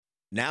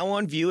Now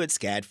on view at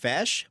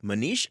SCADFash,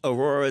 Manish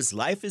Arora's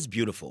Life is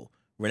Beautiful.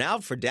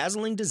 Renowned for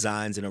dazzling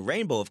designs in a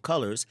rainbow of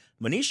colors,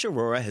 Manish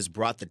Arora has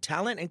brought the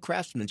talent and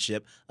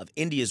craftsmanship of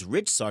India's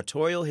rich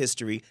sartorial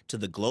history to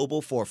the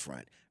global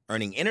forefront,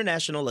 earning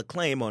international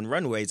acclaim on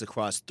runways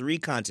across 3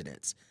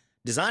 continents.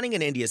 Designing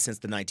in India since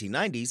the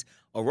 1990s,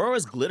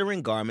 Aurora's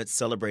glittering garments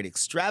celebrate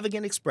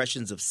extravagant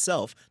expressions of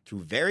self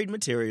through varied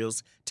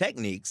materials,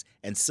 techniques,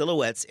 and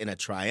silhouettes in a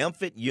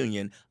triumphant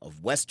union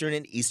of Western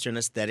and Eastern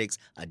aesthetics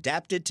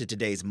adapted to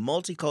today's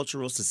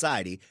multicultural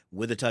society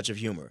with a touch of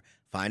humor.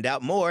 Find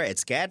out more at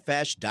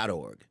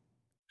scadfash.org.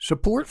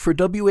 Support for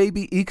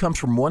WABE comes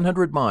from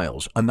 100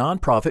 Miles, a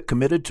nonprofit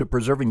committed to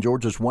preserving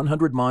Georgia's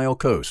 100-mile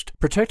coast.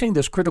 Protecting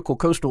this critical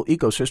coastal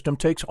ecosystem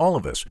takes all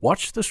of us.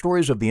 Watch the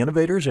stories of the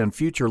innovators and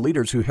future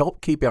leaders who help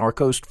keep our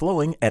coast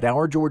flowing at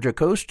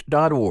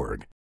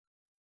ourgeorgiacoast.org.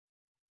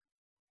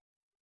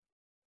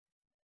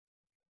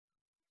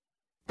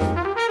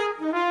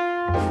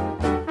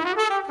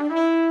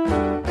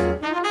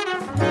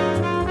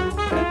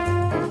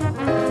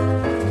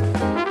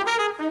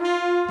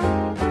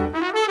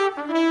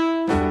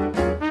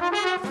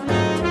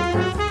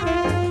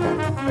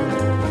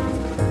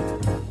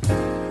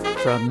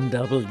 From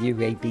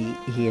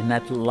WABE in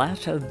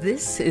Atlanta,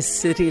 this is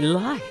City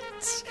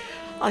Lights.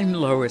 I'm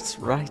Lois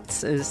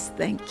Reitzes.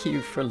 Thank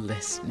you for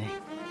listening.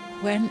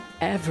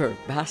 Whenever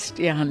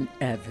Bastian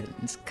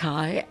Evans,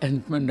 Kai,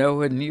 and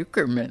Manoa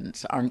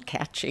Newkermans aren't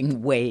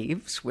catching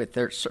waves with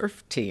their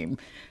surf team,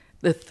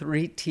 the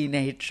 3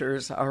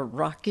 teenagers are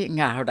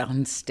rocking out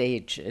on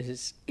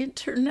stages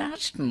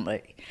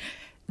internationally.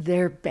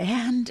 Their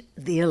band,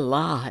 The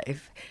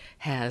Alive,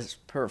 has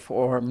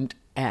performed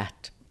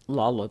at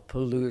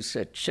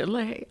Lollapalooza,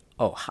 Chile,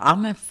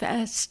 Ohana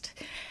Fest,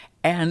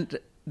 and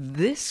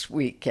this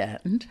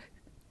weekend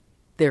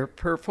they're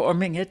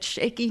performing at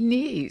Shaky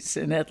Knees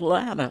in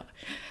Atlanta.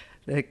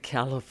 The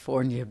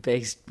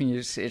California-based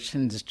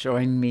musicians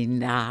join me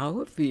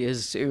now via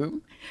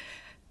Zoom.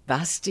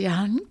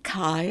 Bastian,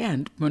 Kai,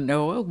 and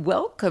Manoa,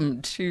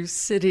 welcome to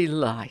City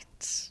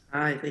Lights.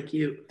 Hi, thank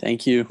you.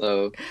 Thank you.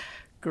 Hello.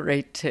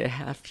 Great to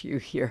have you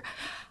here.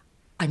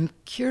 I'm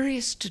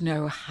curious to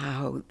know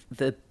how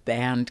the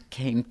band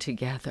came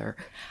together.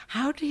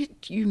 How did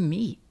you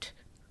meet?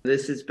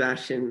 This is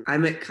Bastian. I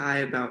met Kai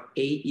about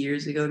 8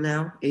 years ago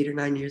now, 8 or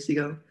 9 years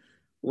ago,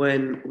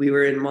 when we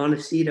were in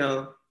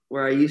Montecito,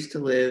 where I used to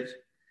live,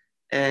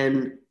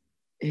 and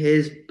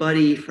his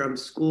buddy from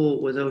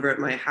school was over at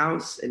my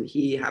house, and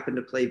he happened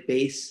to play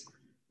bass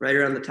right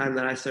around the time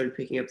that I started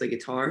picking up the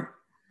guitar.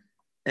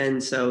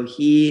 And so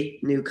he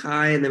knew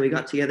Kai, and then we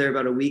got together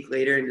about a week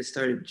later and just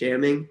started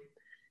jamming.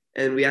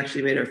 And we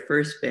actually made our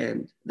first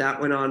band. That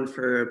went on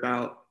for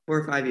about 4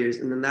 or 5 years.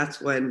 And then that's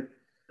when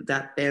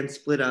that band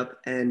split up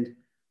and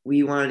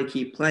we wanted to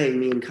keep playing,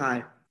 me and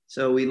Kai.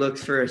 So we looked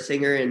for a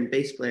singer and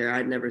bass player.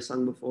 I'd never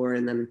sung before.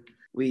 And then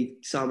we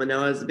saw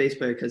Manoa as the bass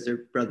player because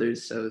they're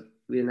brothers. So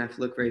we didn't have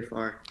to look very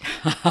far.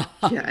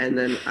 Yeah. And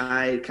then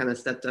I kind of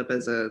stepped up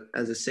as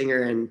a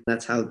singer, and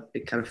that's how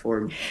it kind of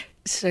formed.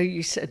 So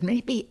you said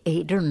maybe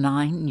 8 or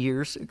 9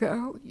 years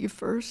ago you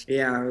first?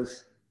 Yeah,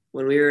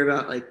 when we were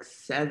about like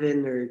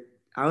 7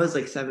 I was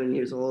like 7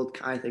 years old.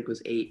 Kai, I think,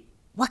 was 8.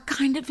 What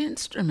kind of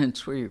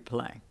instruments were you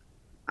playing?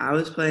 I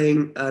was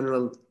playing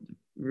a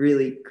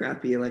really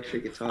crappy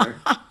electric guitar,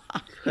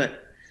 but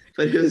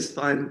it was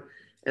fun.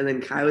 And then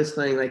Kai was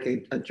playing like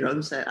a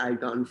drum set I'd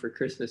gotten for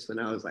Christmas when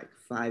I was like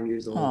 5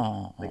 years old.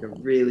 Aww. Like a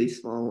really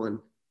small one.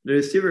 But it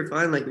was super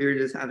fun. Like we were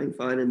just having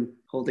fun and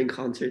holding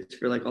concerts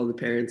for like all the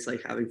parents,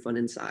 like having fun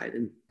inside.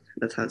 And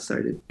that's how it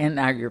started. And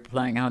now you're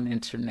playing on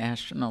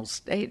international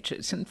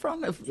stages in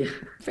front of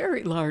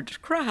very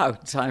large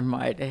crowds, I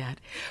might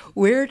add.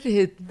 Where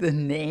did the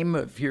name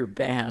of your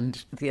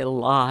band, The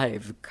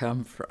Alive,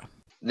 come from?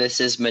 This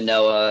is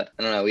Manoa.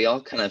 I don't know, we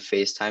all kind of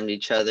FaceTimed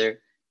each other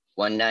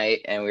one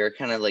night, and we were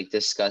kind of like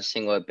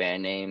discussing what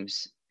band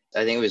names.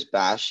 I think it was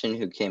Bastian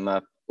who came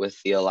up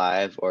with The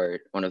Alive, or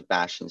one of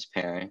Bastian's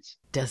parents.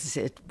 Does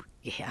it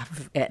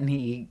have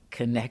any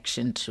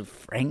connection to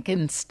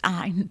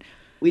Frankenstein?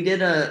 We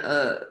did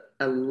a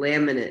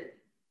laminate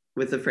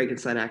with the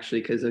Frankenstein,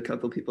 actually, because a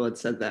couple people had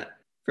said that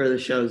for the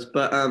shows.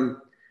 But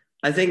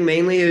I think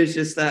mainly it was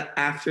just that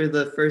after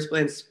the first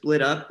band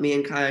split up, me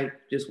and Kai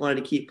just wanted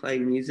to keep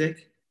playing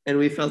music. And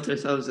we felt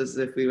ourselves as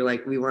if we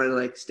wanted to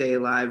like stay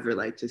alive, or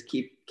like just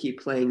keep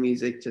playing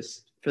music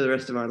just for the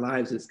rest of our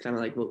lives. It's kind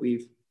of like what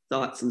we've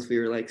thought since we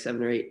were like 7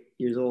 or 8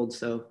 years old.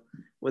 So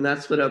when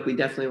that split up, we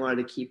definitely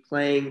wanted to keep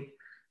playing.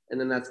 And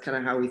then that's kind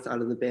of how we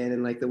thought of the band,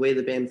 and like the way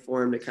the band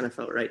formed, it kind of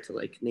felt right to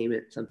like name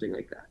it something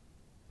like that.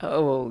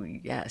 Oh,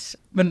 yes.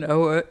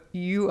 Manoa,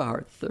 you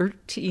are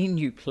 13.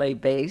 You play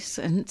bass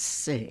and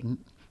sing.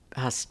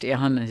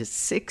 Bastian is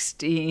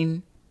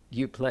 16.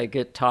 You play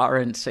guitar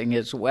and sing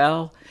as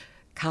well.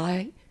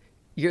 Kai,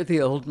 you're the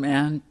old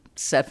man,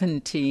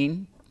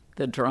 17,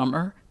 the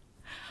drummer.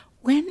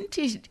 When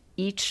did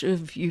each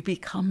of you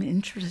become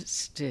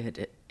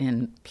interested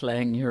in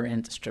playing your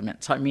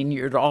instruments? I mean,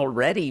 you'd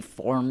already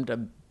formed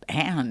a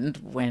band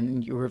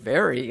when you were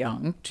very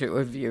young, 2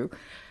 of you.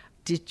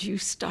 Did you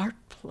start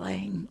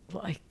playing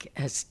like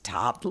as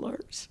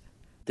toddlers?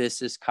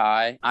 This is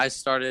Kai. I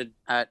started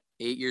at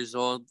 8 years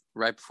old.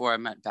 Right before I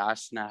met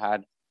Bastion, I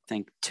had, I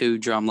think, 2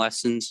 drum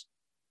lessons.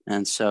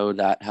 And so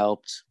that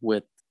helped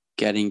with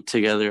getting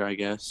together, I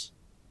guess.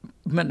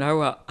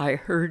 Manoah, I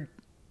heard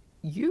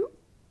you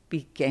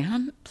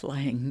began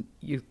playing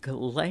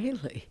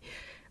ukulele.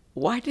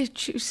 Why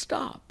did you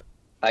stop?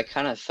 I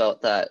kind of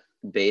felt that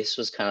bass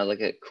was kind of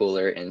like a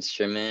cooler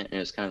instrument, and it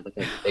was kind of like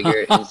a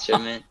bigger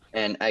instrument.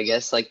 And I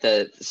guess like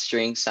the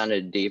strings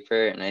sounded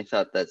deeper, and I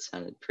thought that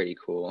sounded pretty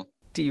cool.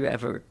 Do you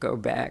ever go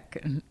back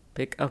and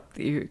pick up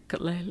the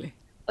ukulele?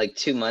 Like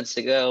 2 months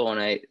ago, when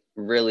I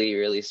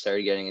really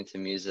started getting into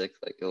music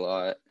like a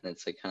lot, and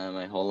it's like kind of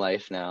my whole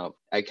life now,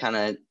 I kind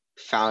of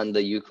found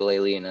the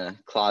ukulele in a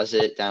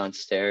closet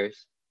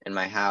downstairs in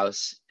my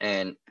house,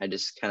 and I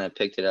just kind of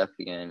picked it up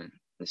again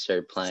and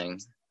started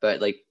playing.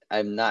 But like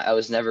I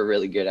was never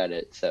really good at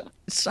it. So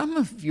some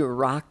of your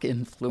rock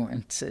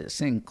influences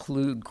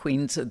include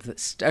Queens of the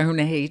Stone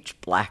Age,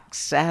 Black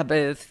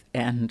Sabbath,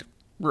 and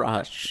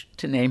Rush,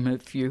 to name a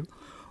few.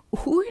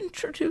 Who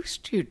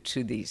introduced you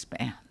to these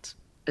bands?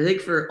 I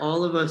think for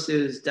all of us,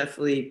 it was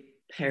definitely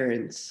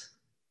parents,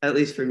 at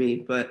least for me.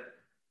 But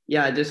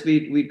yeah, just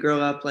we'd grow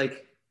up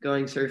like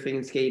going surfing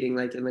and skating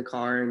like in the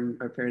car, and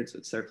our parents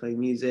would start playing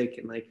music.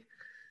 And like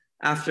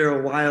after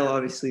a while,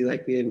 obviously,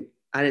 like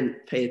I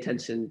didn't pay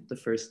attention the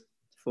first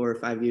 4 or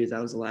 5 years I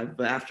was alive.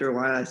 But after a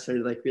while, I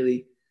started like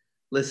really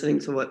listening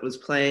to what was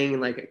playing,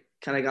 and like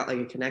kind of got like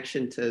a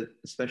connection to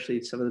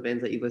especially some of the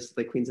bands that you listed,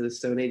 like Queens of the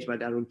Stone Age. My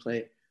dad would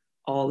play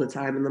all the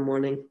time in the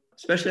morning,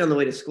 especially on the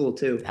way to school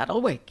too.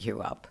 That'll wake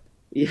you up.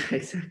 Yeah,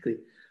 exactly.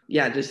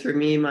 Yeah, just for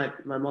me, my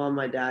mom,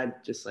 my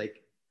dad just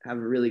like have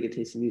a really good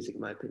taste in music,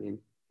 in my opinion.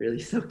 Really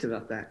stoked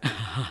about that.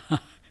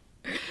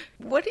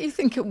 What do you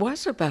think it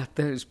was about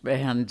those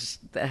bands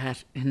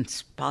that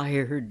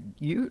inspired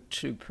you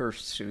to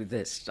pursue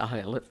this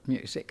style of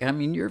music? I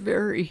mean, you're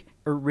very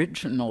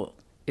original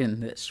in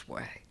this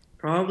way.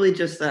 Probably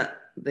just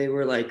that they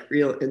were like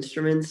real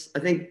instruments. I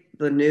think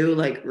the new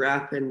like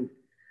rap and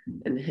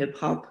hip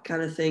hop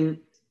kind of thing,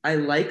 I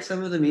like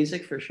some of the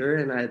music for sure.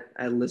 And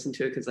I listen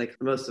to it because like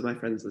most of my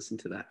friends listen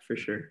to that for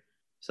sure.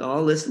 So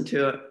I'll listen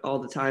to it all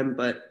the time,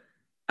 but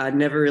I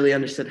never really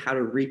understood how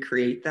to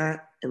recreate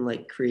that and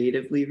like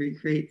creatively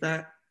recreate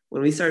that.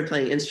 When we started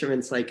playing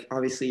instruments, like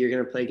obviously you're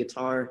going to play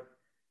guitar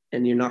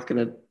and you're not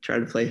going to try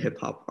to play hip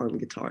hop on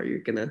guitar. You're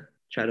going to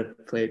try to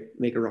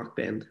make a rock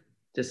band,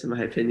 just in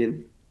my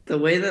opinion. The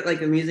way that like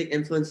the music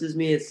influences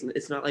me,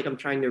 it's not like I'm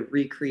trying to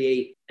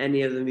recreate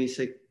any of the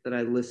music that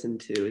I listen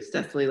to. It's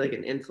definitely like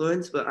an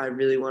influence, but I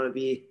really want to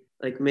be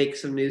like make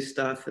some new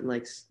stuff and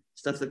like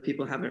stuff that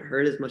people haven't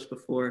heard as much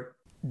before.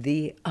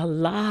 The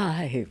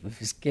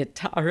Alive's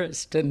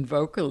guitarist and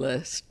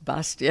vocalist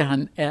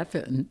Bastian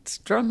Evans,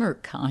 drummer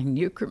Kai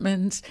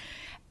Newkermans,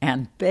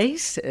 and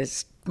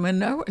bassist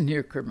Manoah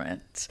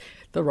Newkermans.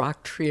 The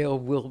rock trio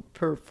will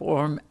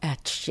perform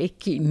at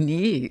Shaky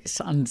Knees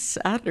on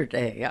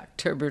Saturday,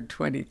 October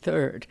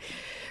 23rd.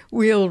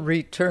 We'll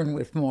return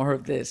with more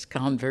of this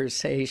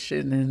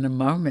conversation in a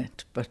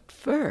moment, but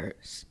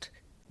first,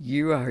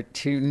 you are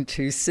tuned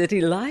to City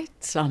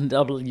Lights on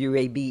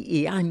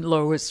WABE. I'm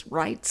Lois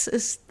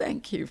Reitzes.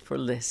 Thank you for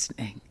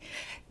listening.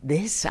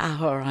 This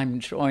hour,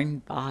 I'm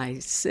joined by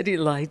City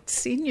Lights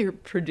senior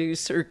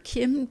producer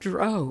Kim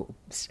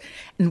Drobes,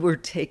 and we're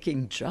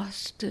taking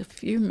just a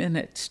few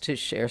minutes to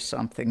share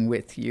something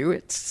with you.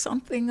 It's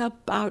something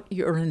about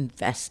your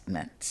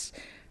investments,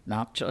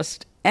 not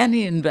just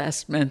any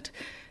investment,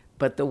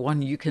 but the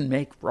one you can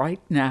make right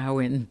now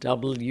in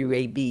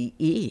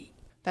WABE.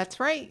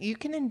 That's right. You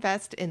can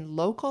invest in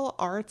local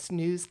arts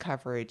news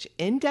coverage,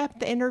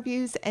 in-depth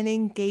interviews, and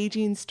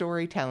engaging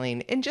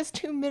storytelling in just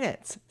 2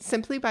 minutes,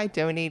 simply by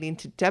donating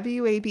to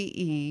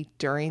WABE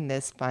during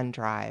this fund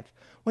drive.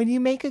 When you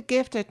make a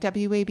gift at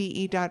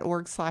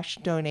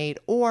wabe.org/donate,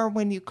 or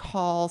when you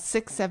call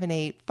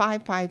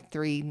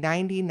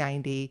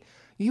 678-553-9090,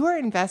 you are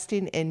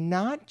investing in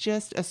not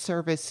just a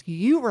service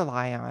you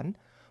rely on,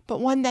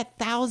 but one that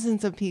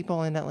thousands of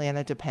people in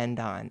Atlanta depend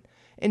on.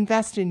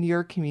 Invest in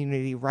your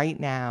community right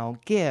now.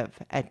 Give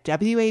at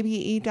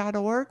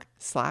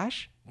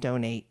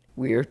wabe.org/donate.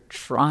 We're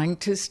trying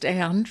to stay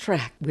on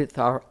track with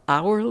our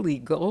hourly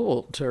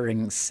goal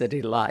during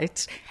City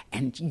Lights,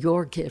 and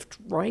your gift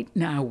right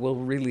now will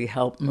really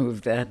help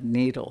move that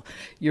needle.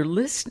 You're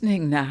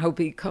listening now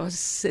because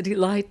City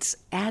Lights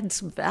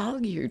adds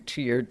value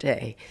to your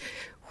day.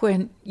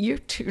 When you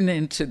tune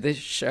into this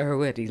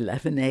show at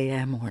 11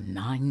 a.m. or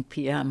 9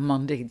 p.m.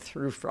 Monday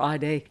through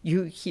Friday,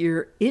 you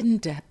hear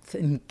in-depth,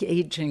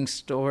 engaging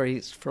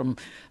stories from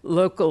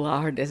local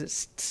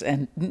artists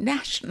and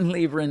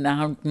nationally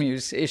renowned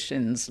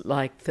musicians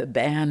like the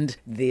band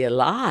The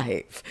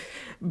Alive.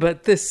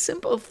 But the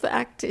simple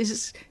fact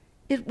is,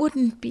 it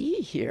wouldn't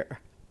be here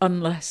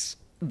unless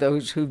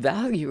those who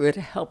value it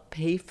help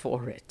pay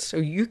for it. So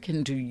you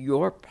can do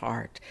your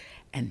part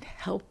and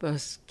help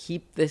us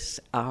keep this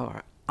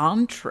hour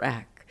on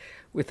track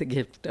with a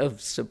gift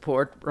of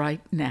support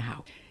right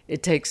now.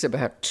 It takes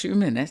about 2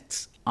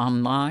 minutes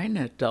online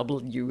at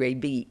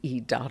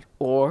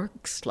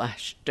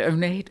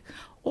wabe.org/donate,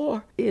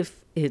 or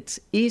if it's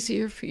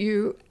easier for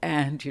you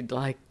and you'd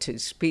like to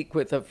speak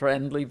with a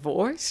friendly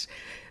voice,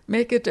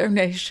 make a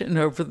donation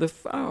over the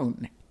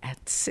phone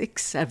at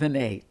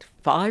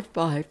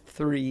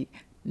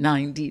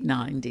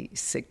 678-553-9090,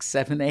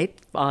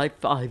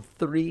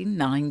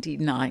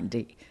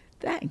 678-553-9090.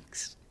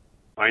 Thanks.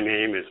 My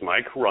name is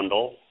Mike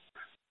Rundle.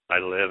 I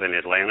live in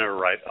Atlanta,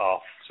 right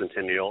off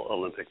Centennial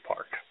Olympic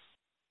Park.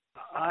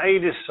 I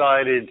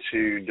decided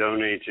to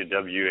donate to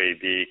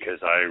WAB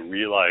because I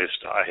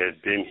realized I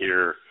had been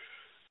here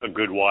a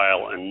good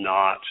while and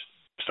not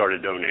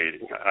started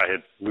donating. I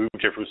had moved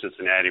here from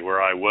Cincinnati,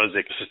 where I was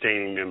a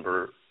sustaining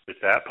member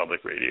at that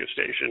public radio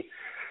station.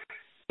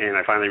 And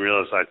I finally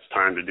realized it's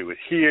time to do it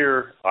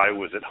here. I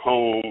was at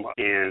home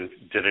and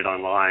did it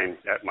online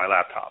at my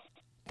laptop.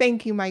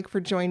 Thank you, Mike,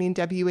 for joining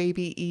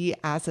WABE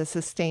as a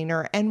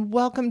sustainer, and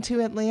welcome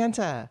to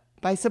Atlanta.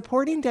 By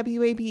supporting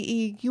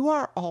WABE, you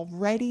are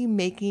already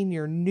making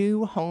your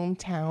new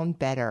hometown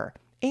better.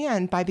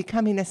 And by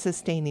becoming a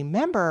sustaining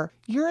member,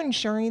 you're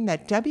ensuring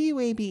that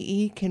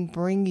WABE can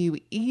bring you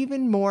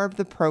even more of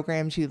the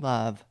programs you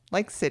love,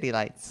 like City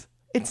Lights.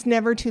 It's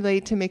never too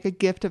late to make a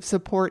gift of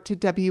support to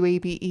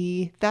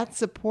WABE. That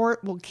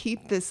support will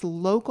keep this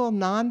local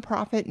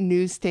nonprofit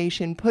news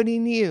station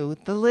putting you,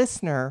 the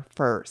listener,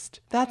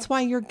 first. That's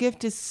why your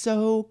gift is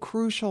so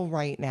crucial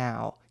right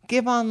now.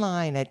 Give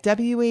online at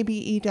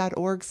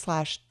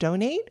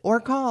wabe.org/donate or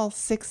call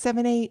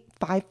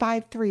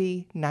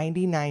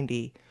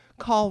 678-553-9090.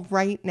 Call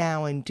right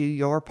now and do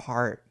your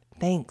part.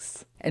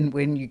 Thanks. And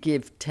when you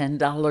give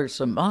 $10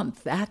 a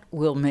month, that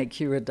will make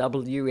you a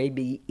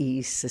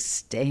WABE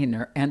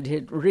sustainer, and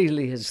it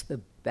really is the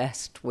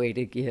best way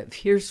to give.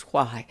 Here's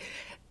why.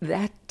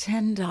 That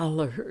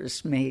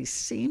 $10 may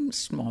seem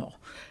small,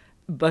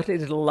 but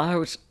it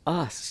allows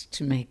us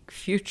to make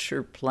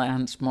future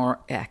plans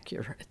more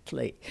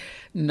accurately.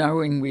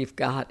 Knowing we've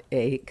got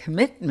a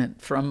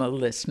commitment from a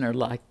listener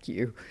like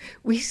you,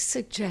 we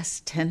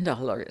suggest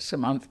 $10 a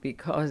month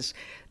because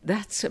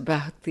that's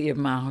about the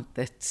amount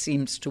that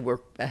seems to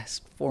work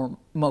best for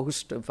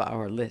most of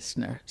our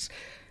listeners.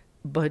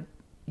 But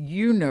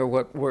you know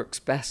what works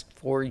best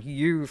for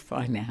you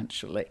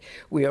financially.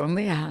 We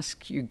only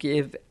ask you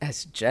give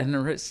as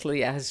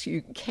generously as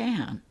you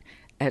can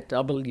at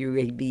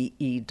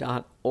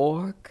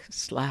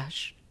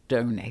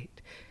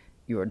wabe.org/donate.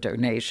 Your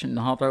donation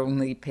not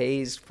only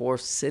pays for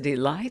City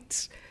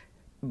Lights,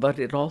 but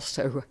it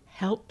also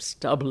helps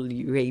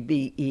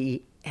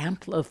WABE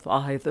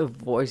amplify the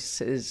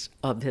voices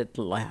of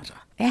Atlanta.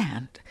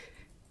 And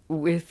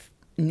with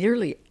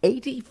nearly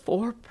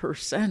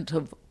 84%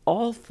 of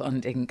all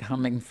funding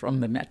coming from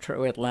the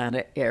Metro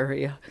Atlanta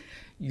area,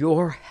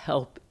 your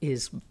help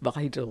is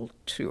vital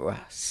to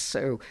us.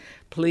 So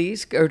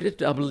please go to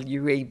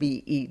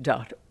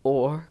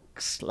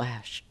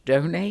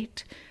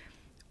wabe.org/donate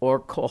or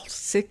call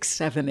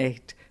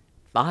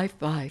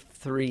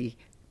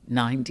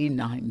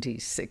 678-553-9090,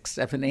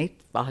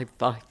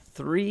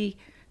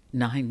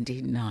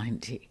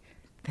 678-553-9090.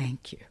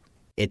 Thank you.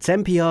 It's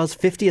NPR's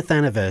 50th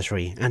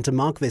anniversary, and to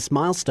mark this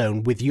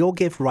milestone with your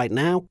gift right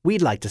now,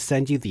 we'd like to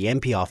send you the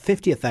NPR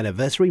 50th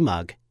anniversary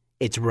mug.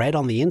 It's red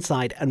on the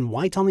inside and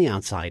white on the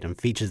outside and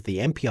features the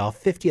NPR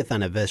 50th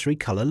anniversary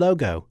color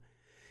logo.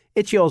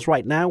 It's yours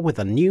right now with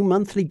a new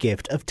monthly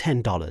gift of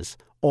 $10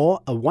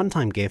 or a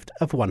one-time gift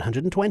of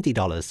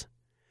 $120.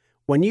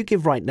 When you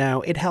give right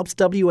now, it helps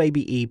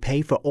WABE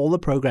pay for all the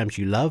programs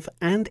you love,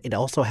 and it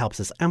also helps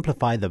us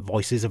amplify the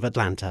voices of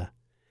Atlanta.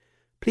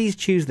 Please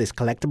choose this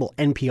collectible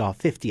NPR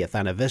 50th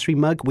anniversary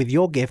mug with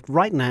your gift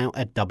right now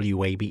at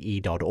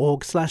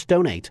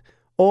wabe.org/donate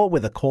or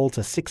with a call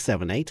to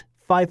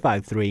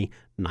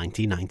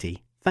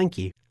 678-553-9090. Thank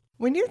you.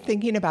 When you're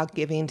thinking about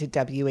giving to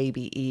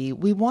WABE,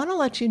 we want to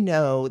let you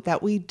know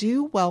that we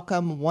do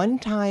welcome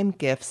one-time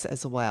gifts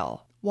as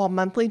well. While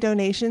monthly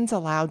donations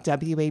allow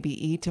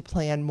WABE to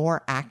plan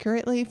more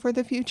accurately for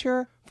the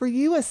future, for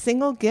you, a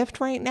single gift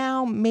right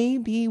now may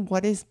be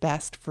what is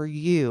best for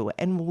you,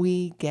 and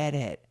we get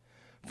it.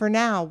 For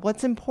now,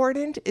 what's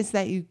important is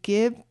that you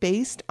give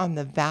based on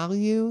the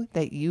value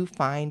that you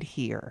find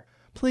here.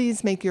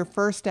 Please make your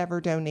first ever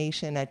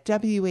donation at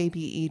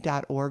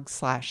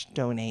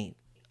wabe.org/donate.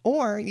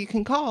 Or you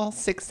can call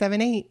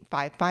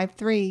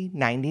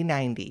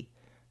 678-553-9090.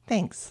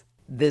 Thanks.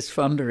 This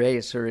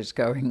fundraiser is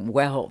going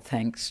well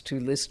thanks to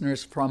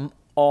listeners from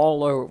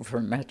all over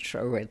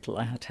Metro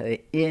Atlanta,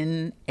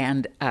 in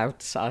and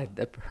outside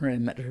the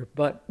perimeter,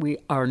 but we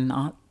are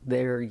not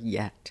there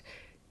yet.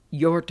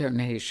 Your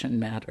donation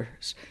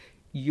matters.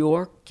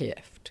 Your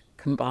gift,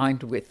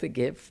 combined with the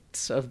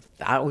gifts of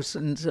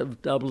thousands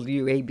of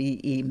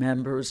WABE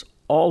members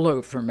all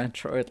over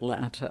Metro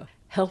Atlanta,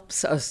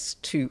 helps us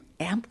to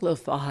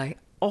amplify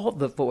all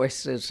the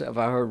voices of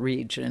our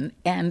region,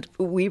 and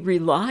we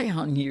rely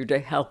on you to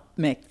help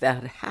make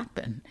that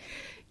happen.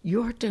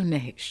 Your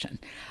donation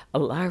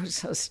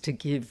allows us to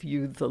give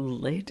you the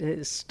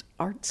latest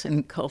arts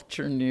and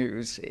culture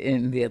news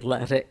in the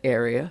Atlanta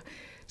area,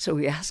 So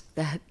we ask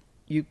that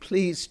you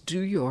please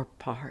do your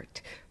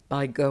part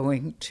by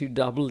going to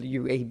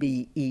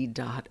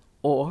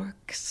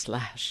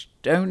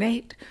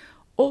wabe.org/donate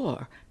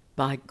or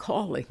by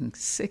calling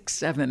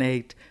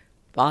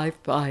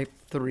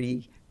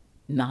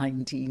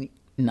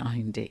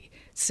 678-553-9090.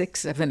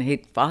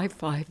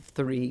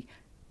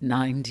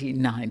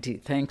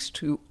 678-553-9090. Thanks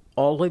to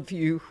all of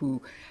you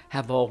who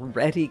have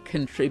already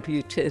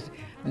contributed.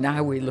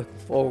 Now we look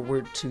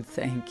forward to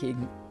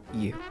thanking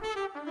you.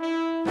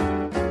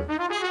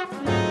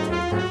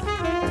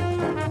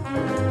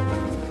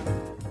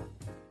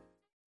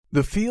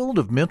 The field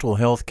of mental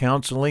health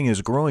counseling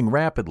is growing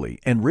rapidly,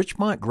 and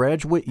Richmont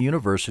Graduate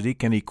University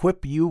can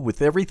equip you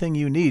with everything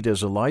you need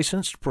as a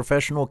licensed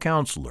professional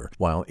counselor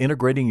while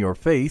integrating your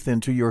faith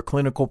into your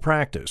clinical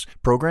practice.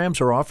 Programs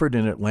are offered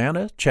in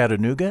Atlanta,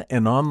 Chattanooga,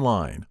 and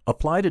online.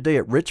 Apply today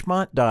at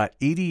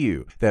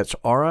richmont.edu. That's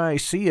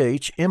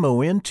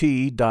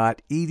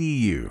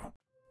RICHMONT.edu.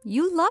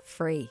 You love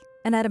free,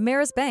 and at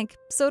Ameris Bank,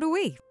 so do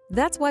we.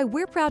 That's why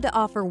we're proud to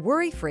offer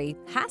worry-free,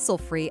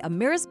 hassle-free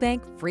Ameris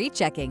Bank free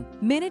checking.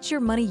 Manage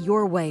your money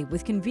your way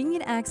with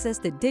convenient access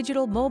to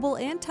digital, mobile,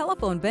 and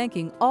telephone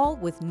banking, all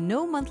with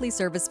no monthly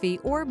service fee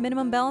or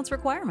minimum balance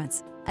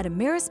requirements. At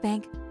Ameris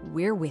Bank,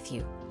 we're with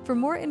you. For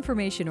more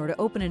information or to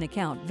open an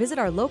account, visit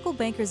our local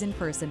bankers in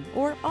person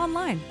or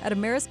online at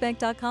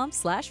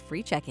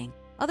amerisbank.com/free checking.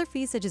 Other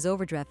fees such as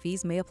overdraft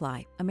fees may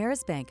apply.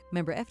 Ameris Bank,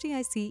 member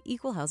FDIC,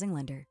 equal housing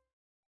lender.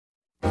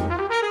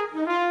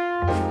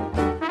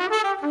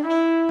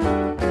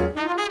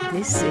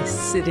 This is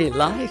City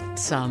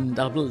Lights on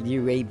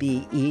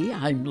WABE.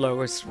 I'm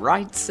Lois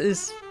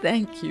Reitzes.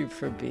 Thank you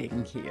for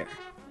being here.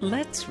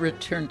 Let's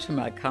return to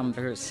my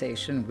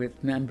conversation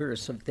with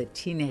members of the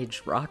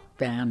teenage rock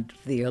band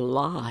The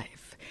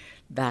Alive,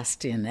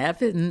 Bastian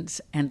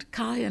Evans and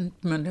Kai and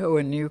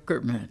Manoa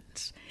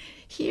Newgermans.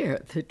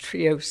 Here, the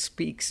trio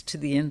speaks to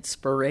the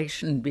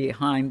inspiration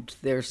behind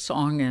their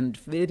song and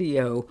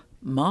video,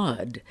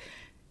 Mud,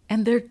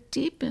 and their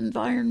deep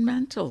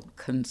environmental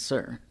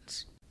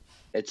concerns.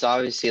 It's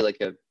obviously like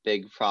a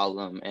big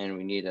problem, and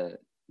we need to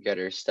get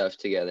our stuff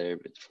together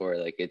before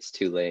it's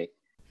too late.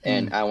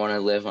 And I want to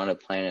live on a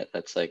planet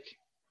that's I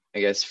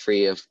guess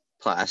free of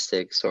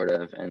plastic sort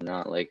of, and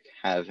not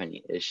have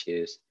any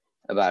issues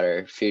about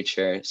our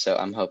future. So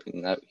I'm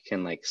hoping that we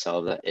can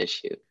solve that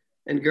issue.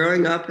 And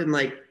growing up and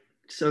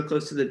so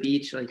close to the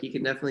beach, you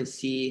can definitely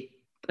see,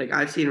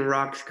 I've seen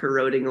rocks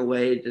corroding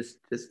away just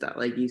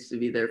that used to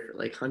be there for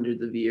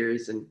hundreds of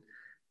years, and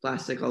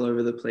plastic all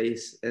over the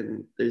place.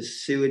 And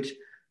there's sewage.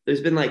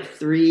 There's been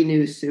 3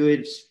 new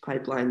sewage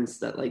pipelines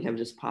that have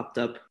just popped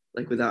up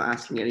without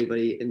asking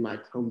anybody in my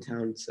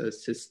hometown. So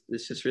it's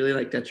just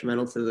really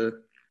detrimental to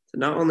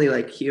not only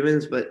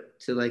humans, but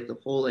to the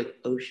whole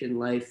ocean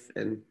life.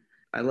 And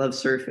I love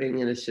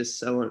surfing, and it's just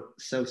so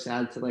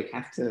sad to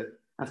have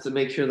to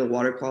make sure the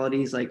water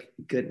quality is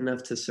good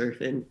enough to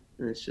surf in.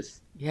 And it's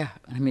just, yeah,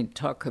 I mean,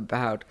 talk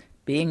about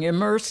being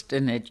immersed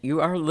in it.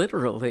 You are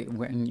literally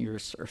when you're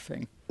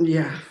surfing.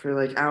 Yeah,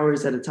 for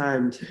hours at a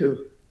time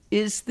too.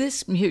 Is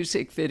this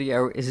music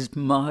video, is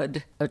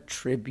Mud a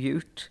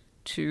tribute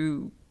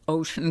to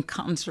ocean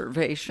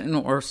conservation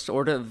or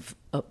sort of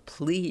a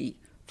plea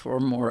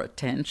for more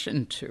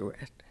attention to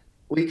it?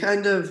 We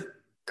kind of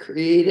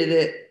created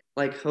it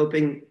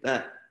hoping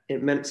that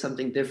it meant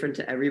something different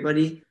to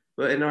everybody.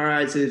 But in our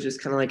eyes, it was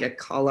just kind of a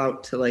call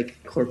out to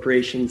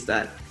corporations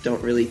that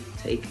don't really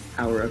take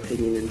our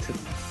opinion into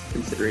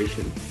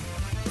consideration.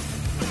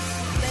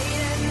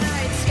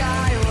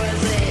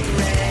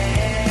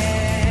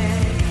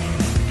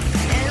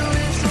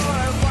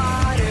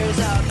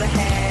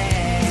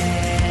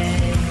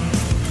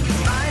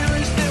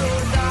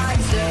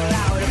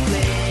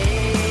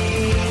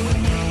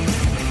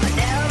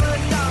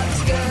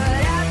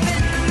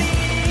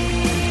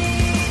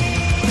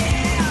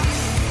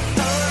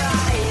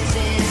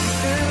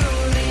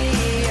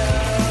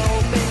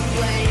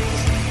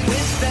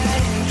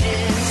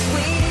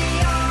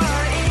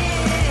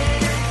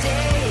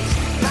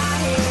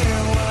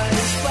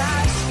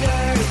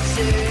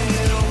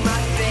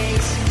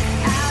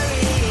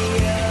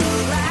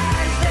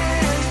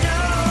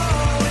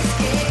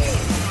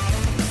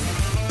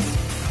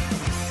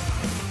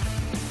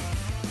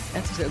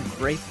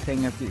 Great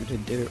thing of you to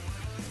do,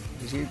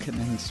 is you can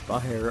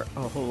inspire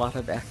a whole lot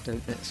of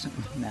activism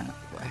in that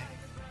way.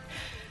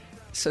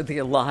 So The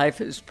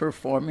Alive is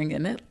performing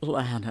in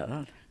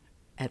Atlanta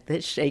at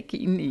the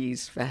Shaky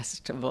Knees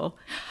Festival.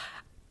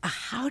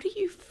 How do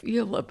you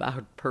feel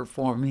about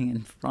performing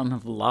in front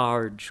of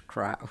large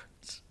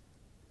crowds?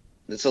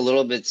 It's a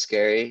little bit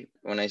scary.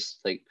 When I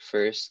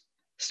first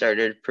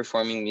started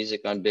performing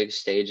music on big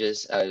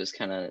stages, I was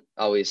kind of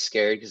always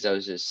scared because I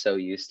was just so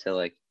used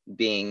to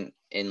being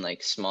in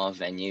small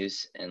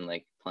venues and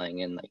playing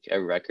in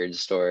a record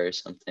store or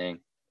something.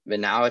 But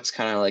now it's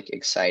kind of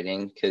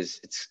exciting because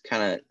it's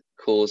kind of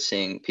cool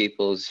seeing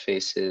people's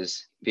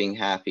faces being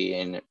happy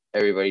and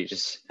everybody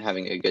just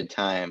having a good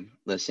time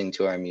listening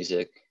to our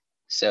music.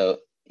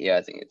 So yeah,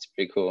 I think it's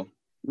pretty cool.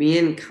 Me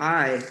and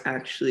Kai,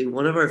 actually,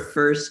 one of our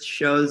first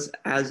shows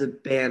as a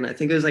band, I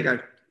think it was like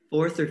our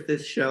fourth or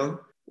fifth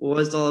show,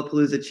 was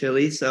Lollapalooza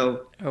Chili.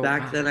 So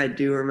back then, I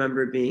do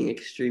remember being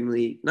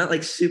extremely, not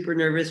like super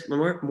nervous,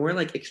 but more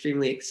like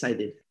extremely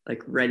excited,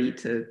 like ready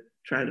to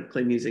try to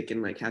play music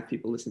and like have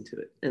people listen to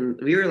it. And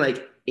we were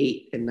like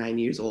 8 and 9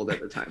 years old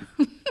at the time.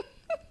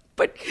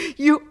 But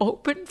you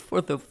opened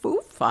for the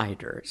Foo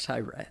Fighters,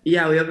 I read.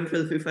 Yeah, we opened for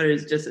the Foo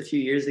Fighters just a few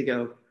years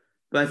ago.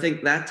 But I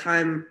think that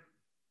time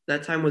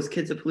was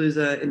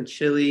Kidzapalooza and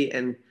Chili,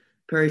 and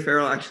Perry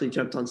Farrell actually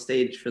jumped on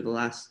stage for the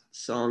last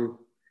song.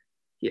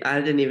 I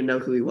didn't even know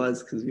who he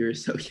was because we were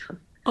so young.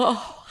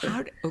 Oh,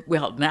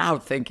 well, now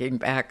thinking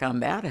back on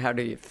that, how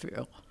do you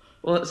feel?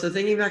 Well, so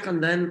thinking back on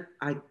then,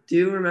 I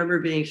do remember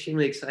being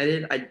extremely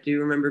excited. I do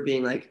remember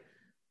being like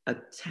a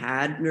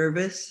tad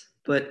nervous,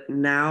 but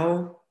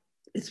now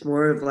it's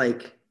more of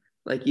like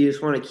you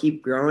just want to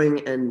keep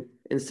growing, and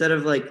instead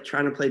of like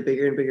trying to play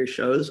bigger and bigger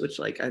shows, which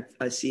like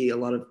I see a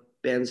lot of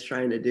bands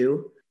trying to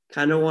do,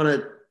 kind of want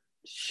to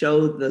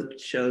show the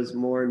shows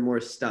more and more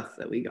stuff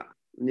that we got,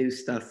 new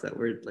stuff that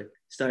we're like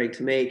starting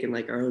to make, and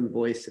like our own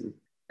voice and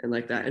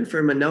like that. And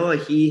for Manoa,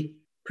 he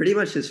pretty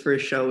much his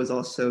first show was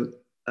also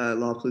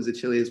Lollapalooza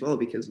Chili as well,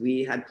 because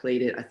we had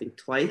played it I think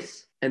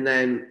twice, and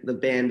then the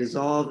band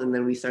dissolved, and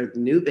then we started the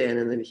new band,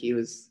 and then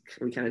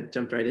we kind of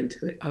jumped right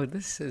into it. Oh,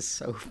 this is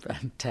so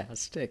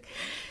fantastic.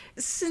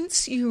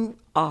 Since you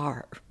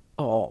are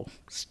all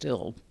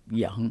still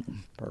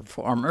young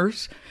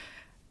performers,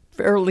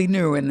 fairly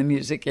new in the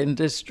music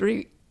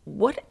industry,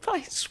 what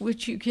advice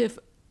would you give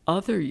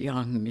other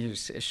young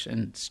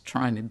musicians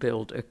trying to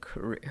build a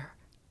career?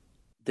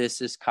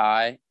 This is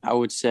Kai. I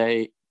would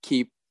say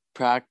keep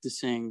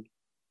practicing,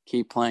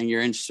 keep playing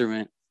your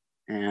instrument,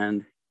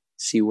 and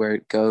see where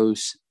it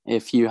goes.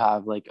 If you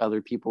have like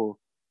other people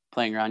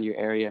playing around your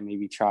area,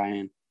 maybe try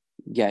and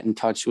get in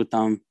touch with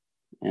them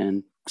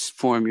and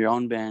form your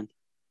own band.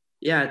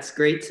 Yeah, it's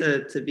great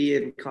to be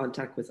in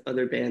contact with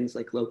other bands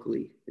like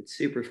locally. It's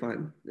super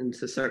fun. And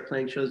to start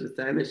playing shows with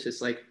them, it's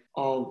just like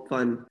all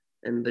fun.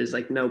 And there's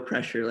like no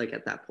pressure like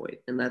at that point.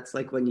 And that's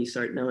like when you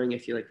start knowing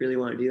if you like really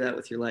want to do that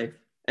with your life.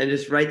 And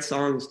just write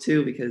songs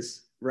too,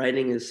 because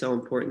writing is so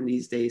important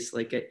these days to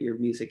like get your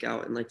music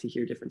out and like to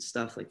hear different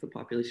stuff. Like the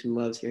population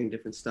loves hearing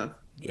different stuff.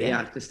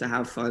 Yeah, just to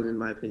have fun, in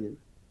my opinion.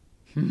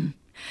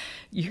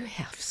 You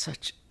have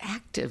such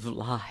active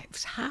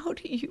lives. How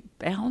do you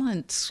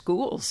balance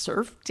school,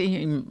 surf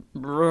team,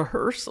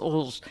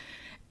 rehearsals,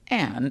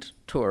 and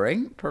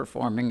touring,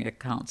 performing at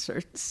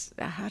concerts?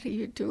 How do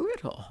you do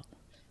it all?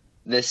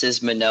 This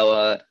is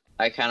Manoa.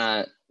 I kind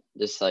of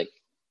just like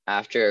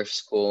after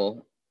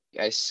school,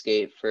 I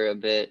skate for a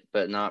bit,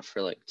 but not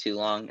for like too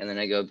long. And then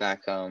I go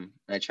back home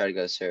and I try to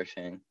go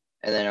surfing.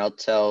 And then I'll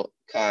tell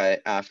Kai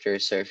after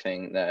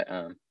surfing that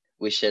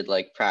we should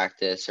like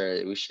practice,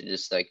 or we should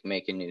just like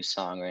make a new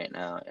song right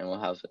now, and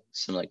we'll have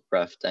some like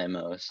rough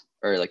demos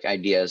or like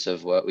ideas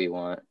of what we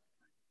want.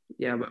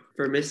 Yeah, but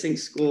for missing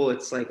school,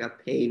 it's like a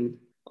pain,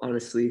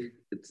 honestly.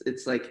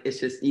 It's like, it's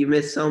just, you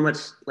miss so much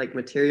like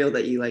material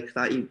that you like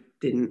thought you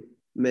didn't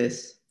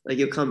miss. Like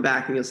you'll come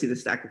back and you'll see the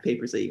stack of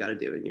papers that you got to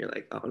do, and you're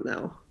like, oh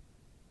no.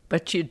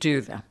 But you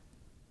do them.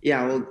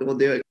 Yeah, we'll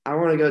do it. I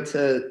want to go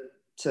to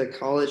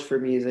college for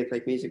music,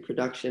 like music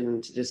production,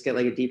 and to just get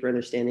like a deeper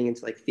understanding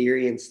into like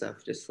theory and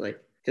stuff, just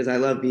like because I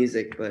love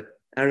music. But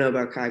I don't know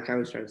about Kai. Kai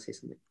was trying to say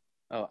something.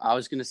 Oh, I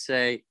was gonna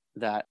say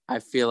that I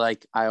feel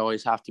like I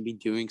always have to be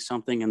doing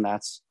something, and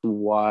that's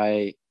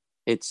why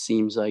it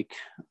seems like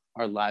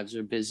our lives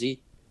are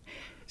busy.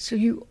 So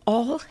you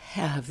all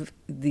have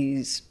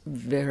these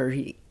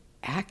very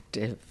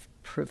active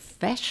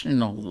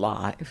professional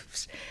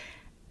lives.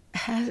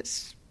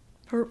 Has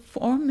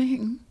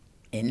performing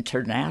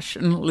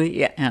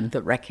internationally and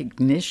the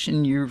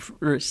recognition you've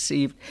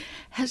received,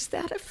 has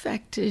that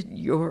affected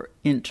your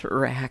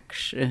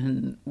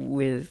interaction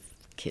with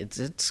kids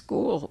at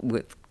school,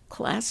 with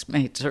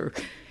classmates, or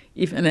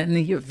even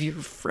any of your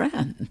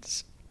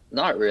friends?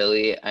 Not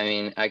really. I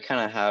mean, I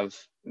kind of have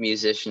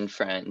musician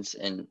friends,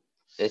 and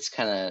it's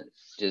kind of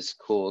just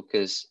cool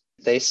because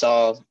they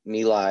saw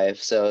me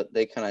live, so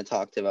they kind of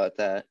talked about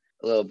that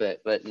a little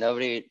bit, but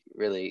nobody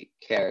really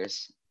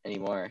cares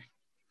anymore.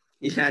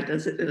 Yeah, it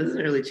doesn't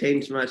really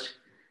change much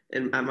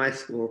at my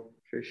school,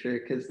 for sure,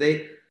 because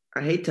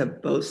I hate to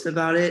boast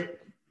about it,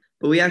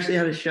 but we actually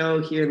had a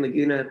show here in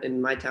Laguna in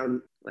my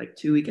town like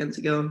 2 weekends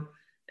ago,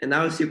 and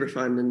that was super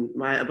fun, and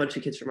a bunch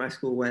of kids from my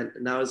school went,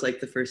 and that was like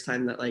the first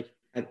time that like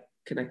I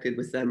connected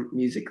with them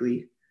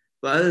musically.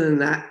 But other than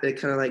that, it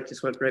kind of like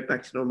just went right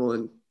back to normal,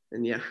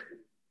 and yeah.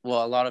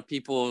 Well, a lot of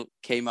people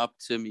came up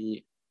to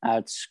me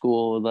at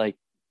school like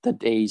the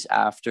days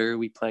after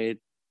we played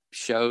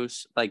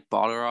shows like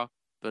Bottle Rock,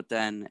 but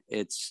then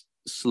it's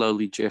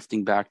slowly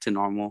drifting back to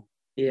normal.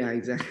 Yeah,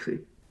 exactly.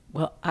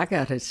 Well, I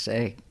gotta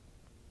say,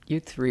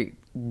 you three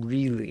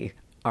really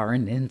are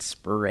an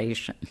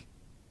inspiration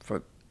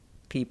for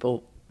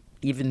people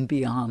even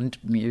beyond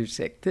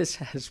music. This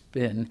has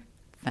been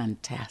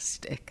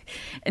fantastic.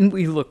 And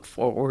we look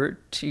forward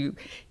to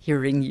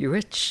hearing you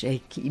at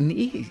Shaky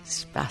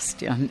Knees.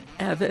 Bastian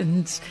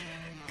Evans,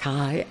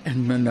 Kai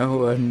and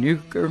Manoa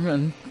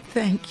Newkerman,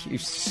 thank you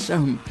so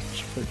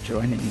much for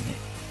joining me.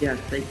 Yes,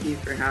 thank you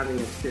for having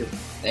us too.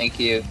 Thank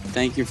you.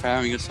 Thank you for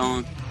having us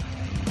on.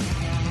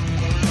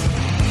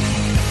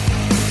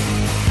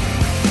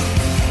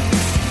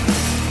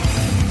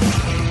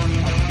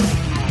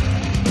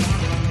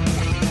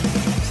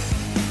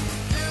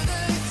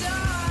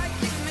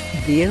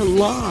 Be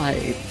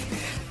Alive.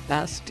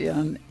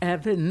 Bastian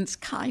Evans,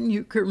 Kai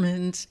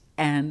Newkermans,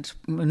 and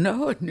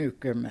Manoa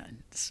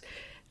Newkermans.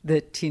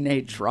 The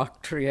Teenage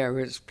Rock Trio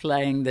is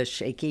playing the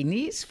Shaky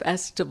Knees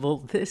Festival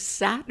this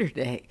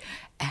Saturday,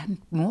 and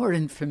more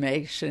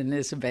information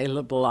is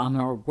available on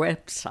our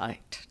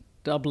website,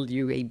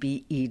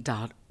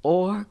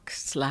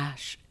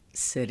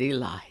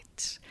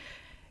 wabe.org/citylights.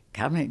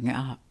 Coming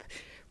up,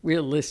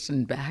 we'll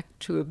listen back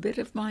to a bit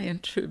of my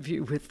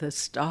interview with the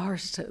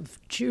stars of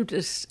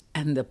Judas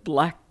and the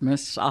Black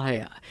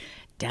Messiah,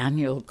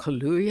 Daniel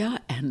Kaluuya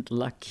and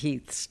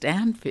Lakeith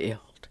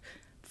Stanfield.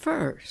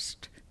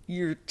 First,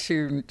 you're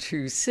tuned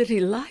to City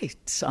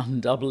Lights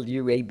on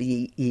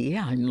WABE.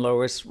 I'm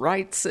Lois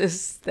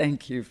Reitzes.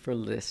 Thank you for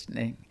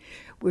listening.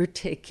 We're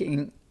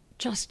taking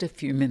just a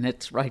few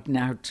minutes right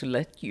now to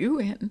let you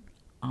in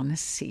on a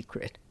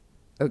secret.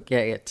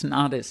 Okay, it's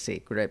not a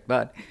secret,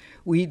 but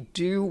we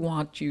do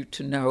want you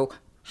to know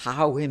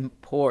how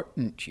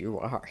important you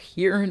are.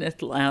 Here in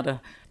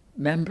Atlanta,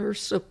 member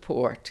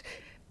support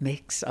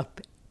makes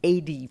up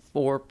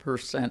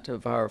 84%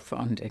 of our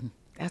funding.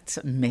 That's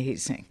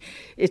amazing.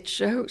 It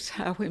shows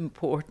how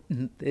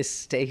important this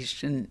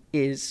station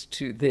is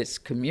to this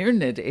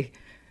community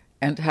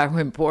and how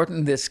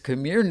important this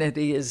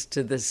community is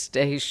to the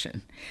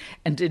station.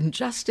 And in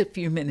just a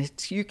few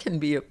minutes, you can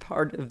be a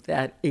part of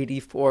that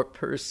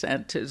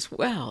 84% as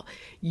well.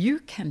 You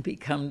can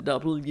become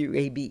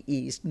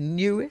WABE's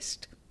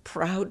newest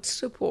proud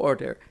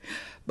supporter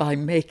by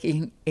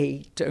making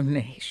a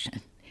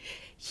donation.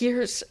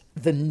 Here's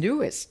the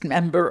newest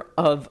member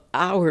of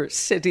our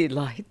City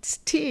Lights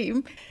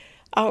team,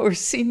 our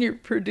senior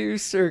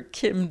producer,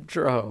 Kim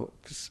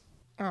Drobes.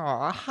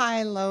 Oh,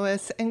 hi,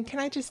 Lois. And can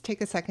I just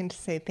take a second to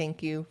say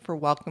thank you for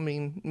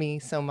welcoming me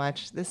so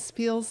much? This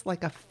feels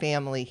like a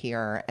family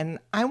here, and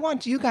I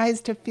want you guys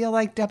to feel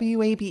like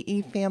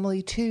WABE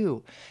family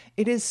too.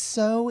 It is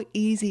so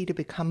easy to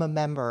become a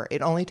member.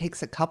 It only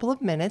takes a couple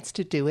of minutes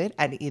to do it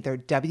at either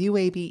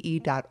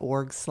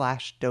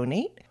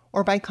wabe.org/donate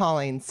or by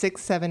calling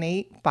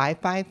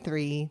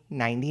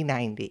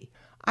 678-553-9090.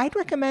 I'd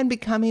recommend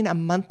becoming a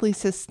monthly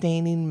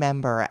sustaining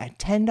member at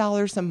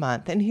 $10 a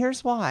month, and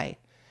here's why.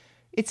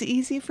 It's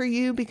easy for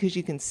you because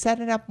you can set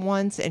it up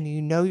once and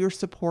you know your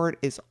support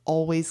is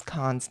always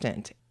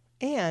constant,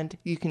 and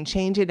you can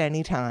change it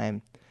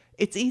anytime.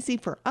 It's easy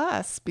for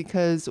us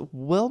because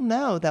we'll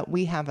know that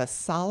we have a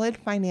solid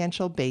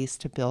financial base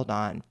to build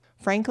on.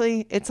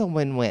 Frankly, it's a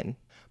win-win.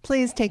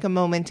 Please take a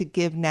moment to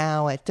give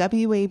now at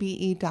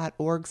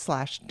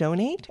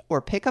wabe.org/donate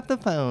or pick up the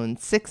phone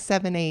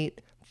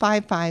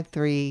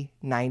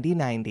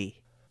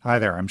 678-553-9090. Hi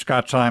there, I'm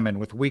Scott Simon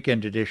with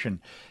Weekend Edition.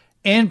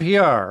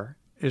 NPR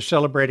is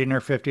celebrating our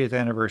 50th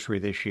anniversary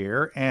this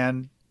year,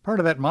 and part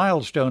of that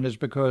milestone is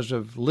because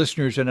of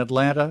listeners in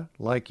Atlanta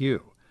like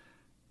you.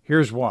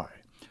 Here's why.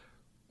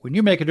 When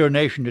you make a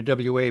donation to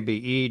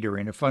WABE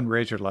during a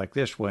fundraiser like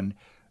this one,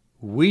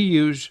 we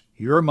use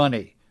your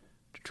money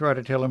to try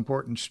to tell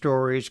important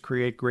stories,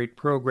 create great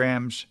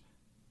programs,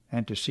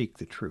 and to seek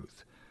the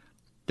truth.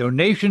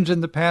 Donations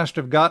in the past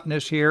have gotten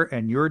us here,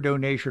 and your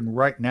donation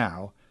right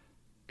now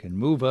can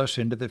move us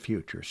into the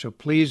future. So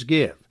please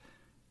give.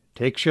 It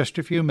takes just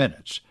a few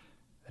minutes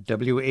at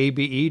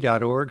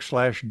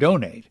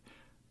wabe.org/donate,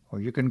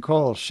 or you can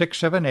call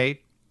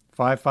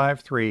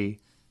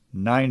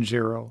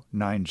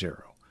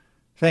 678-553-9090.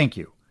 Thank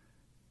you.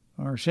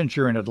 Or since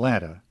you're in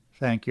Atlanta,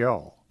 thank you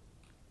all.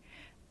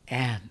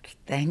 And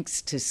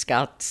thanks to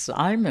Scott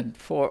Simon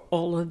for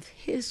all of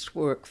his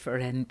work for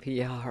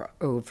NPR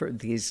over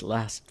these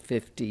last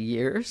 50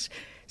 years,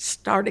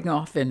 starting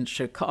off in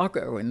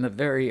Chicago in the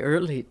very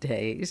early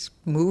days,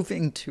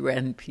 moving to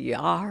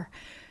NPR,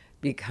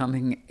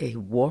 becoming a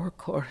war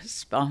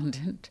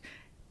correspondent,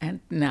 and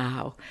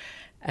now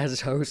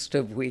as host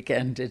of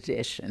Weekend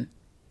Edition.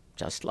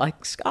 Just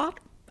like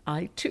Scott,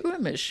 I too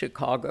am a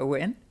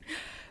Chicagoan,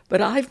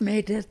 but I've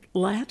made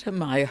Atlanta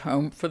my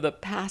home for the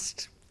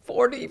past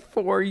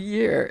 44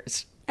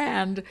 years,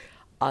 and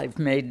I've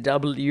made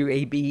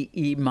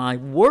WABE my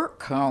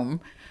work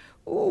home,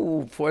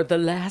 for the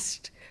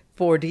last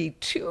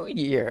 42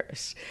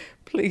 years.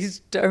 Please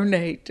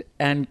donate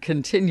and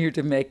continue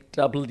to make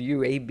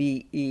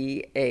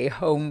WABE a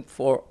home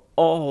for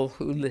all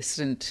who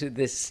listen to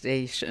this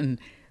station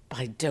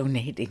by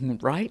donating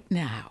right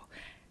now.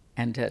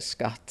 And as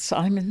Scott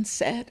Simon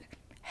said,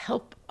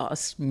 help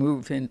us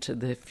move into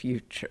the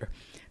future.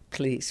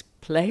 Please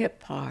play a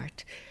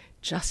part.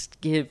 Just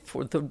give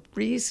for the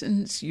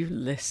reasons you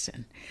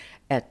listen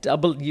at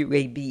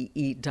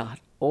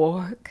wabe.org/donate.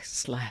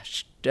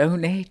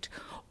 atlanta.org/donate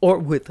or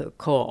with a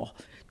call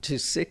to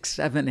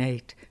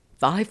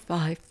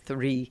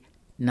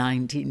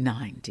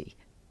 678-553-9090.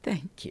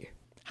 Thank you.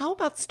 How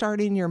about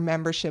starting your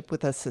membership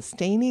with a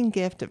sustaining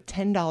gift of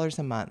 $10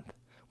 a month?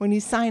 When you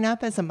sign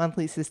up as a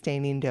monthly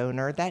sustaining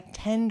donor, that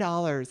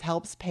 $10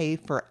 helps pay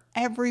for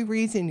every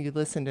reason you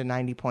listen to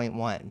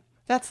 90.1.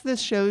 That's the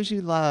shows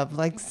you love,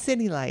 like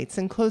City Lights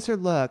and Closer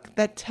Look,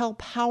 that tell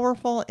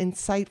powerful,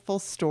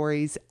 insightful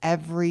stories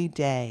every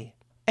day.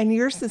 And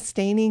your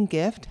sustaining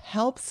gift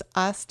helps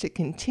us to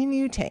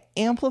continue to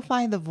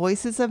amplify the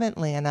voices of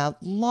Atlanta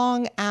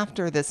long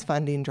after this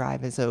funding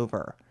drive is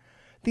over.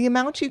 The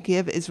amount you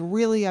give is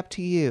really up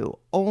to you.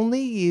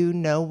 Only you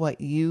know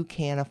what you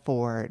can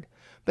afford.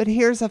 But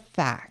here's a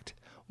fact.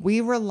 We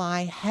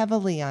rely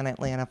heavily on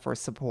Atlanta for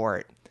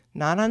support,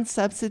 not on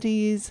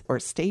subsidies or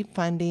state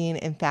funding.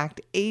 In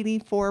fact,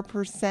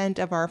 84%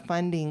 of our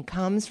funding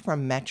comes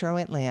from Metro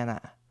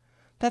Atlanta.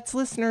 That's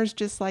listeners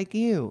just like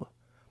you.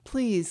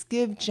 Please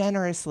give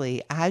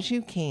generously as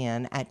you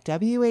can at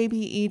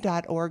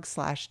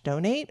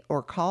wabe.org/donate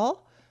or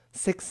call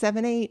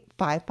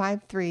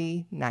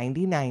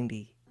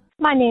 678-553-9090.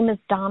 My name is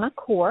Donna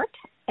Court,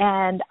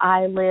 and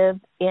I live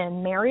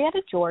in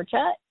Marietta,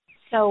 Georgia.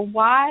 So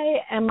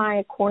why am I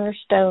a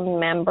Cornerstone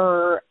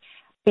member?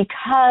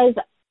 Because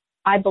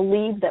I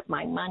believe that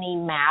my money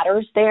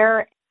matters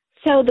there.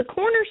 So the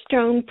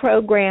Cornerstone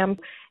program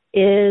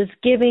is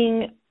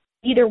giving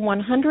either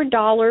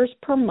 $100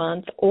 per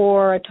month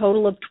or a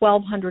total of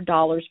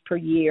 $1,200 per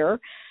year,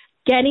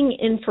 getting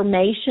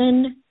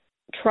information,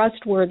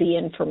 trustworthy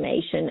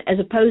information, as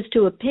opposed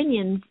to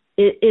opinions,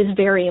 is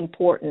very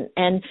important.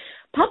 And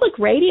public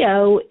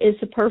radio is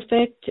the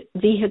perfect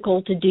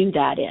vehicle to do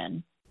that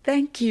in.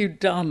 Thank you,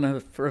 Donna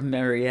from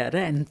Marietta,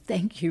 and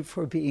thank you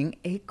for being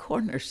a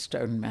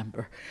Cornerstone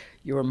member.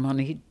 Your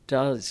money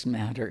does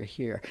matter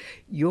here.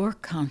 Your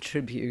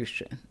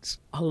contributions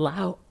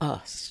allow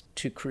us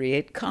to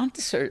create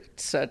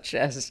concerts such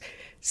as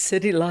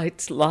City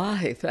Lights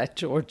Live at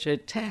Georgia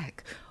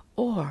Tech,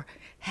 or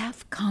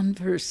have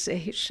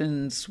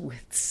conversations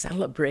with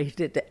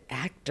celebrated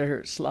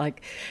actors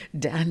like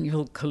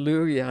Daniel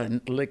Kaluuya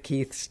and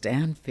Lakeith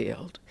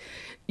Stanfield.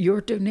 Your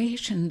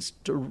donations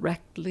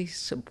directly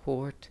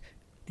support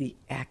the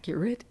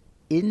accurate,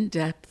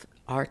 in-depth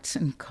arts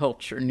and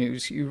culture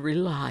news you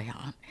rely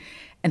on,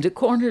 and a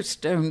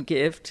Cornerstone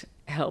gift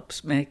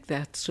helps make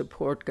that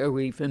support go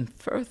even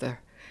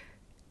further.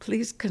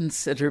 Please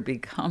consider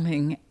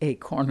becoming a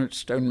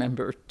Cornerstone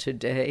member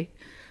today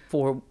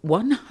for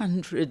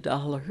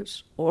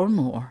 $100 or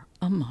more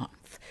a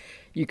month.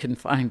 You can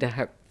find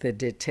out the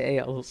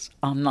details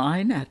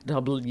online at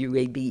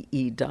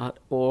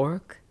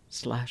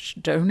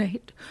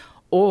wabe.org/donate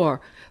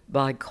or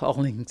by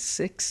calling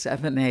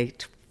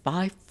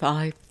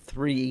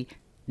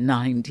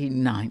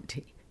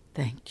 678-553-9090.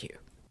 Thank you.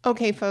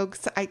 Okay,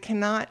 folks, I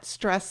cannot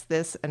stress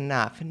this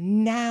enough.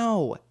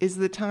 Now is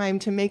the time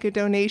to make a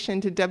donation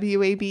to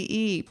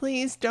WABE.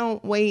 Please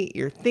don't wait.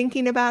 You're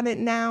thinking about it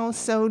now,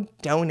 so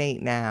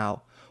donate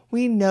now.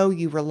 We know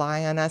you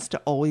rely on us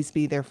to always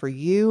be there for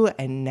you,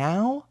 and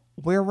now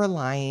we're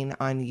relying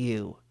on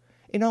you.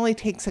 It only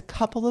takes a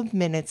couple of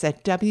minutes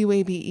at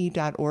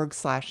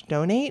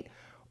wabe.org/donate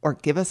or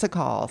give us a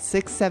call,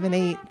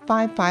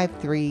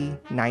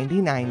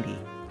 678-553-9090.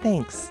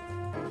 Thanks.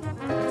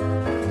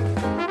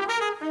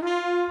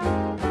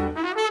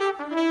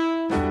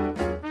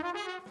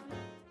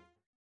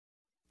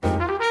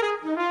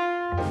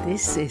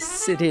 This is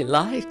City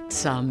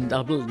Lights on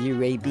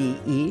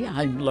WABE.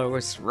 I'm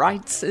Lois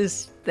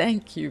Reitzes.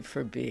 Thank you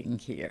for being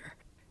here.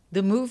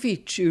 The movie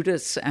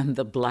Judas and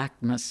the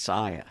Black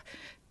Messiah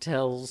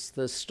tells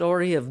the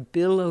story of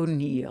Bill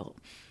O'Neill,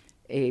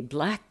 a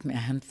black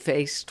man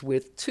faced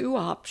with two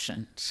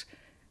options: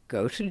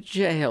 go to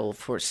jail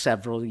for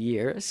several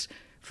years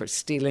for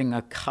stealing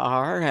a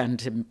car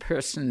and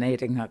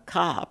impersonating a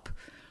cop,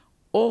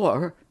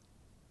 or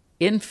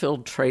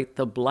infiltrate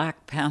the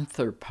Black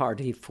Panther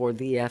Party for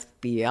the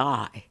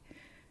FBI.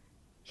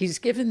 He's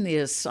given the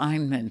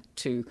assignment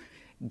to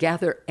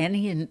gather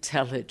any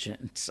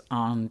intelligence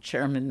on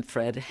Chairman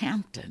Fred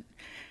Hampton,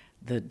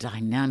 the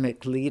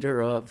dynamic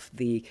leader of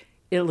the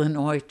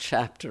Illinois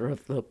chapter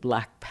of the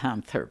Black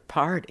Panther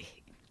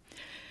Party.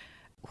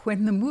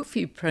 When the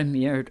movie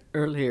premiered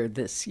earlier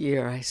this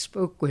year, I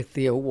spoke with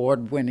the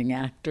award-winning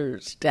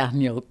actors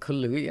Daniel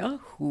Kaluuya,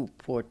 who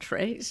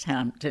portrays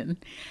Hampton,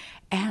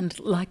 and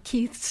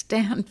Lakeith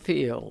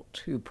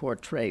Stanfield, who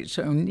portrays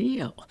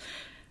O'Neill.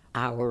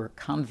 Our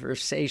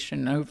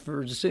conversation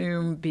over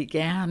Zoom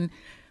began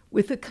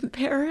with a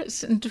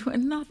comparison to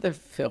another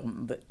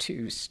film the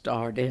two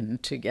starred in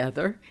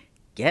together,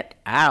 Get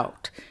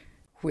Out,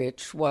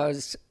 which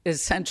was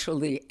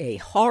essentially a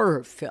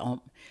horror film.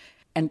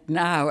 And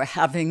now,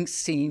 having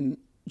seen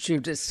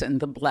Judas and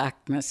the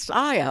Black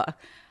Messiah,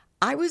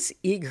 I was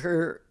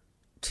eager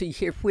to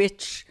hear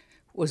which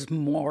was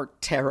more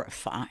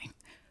terrifying,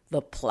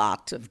 the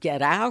plot of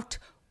Get Out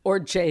or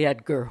J.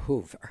 Edgar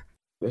Hoover.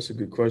 That's a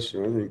good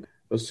question. I think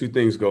those two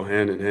things go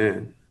hand in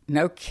hand.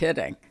 No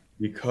kidding.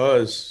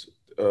 because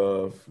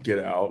of Get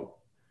Out,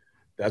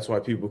 that's why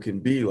people can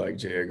be like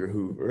J. Edgar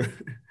Hoover.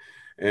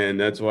 And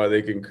that's why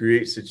they can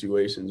create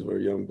situations where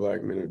young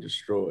Black men are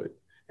destroyed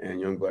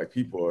and young Black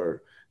people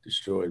are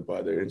destroyed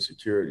by their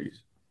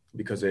insecurities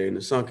because they're in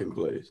the sunken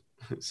place.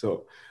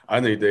 So I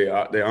think they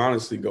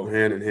honestly go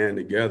hand in hand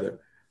together,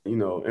 you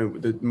know.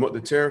 And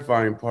the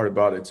terrifying part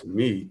about it to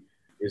me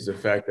is the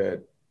fact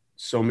that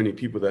so many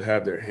people that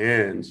have their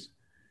hands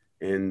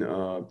in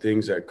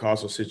things that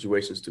cause those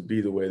situations to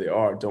be the way they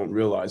are don't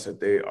realize that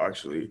they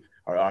actually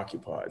are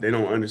occupied. They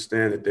don't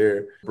understand that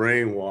they're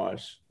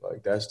brainwashed.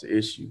 Like, that's the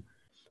issue.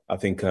 I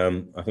think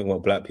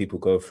what Black people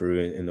go through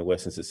in the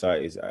Western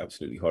society is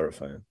absolutely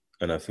horrifying.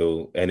 And I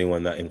feel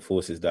anyone that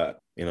enforces that,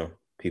 you know,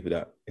 people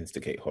that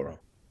instigate horror.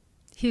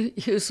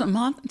 He's a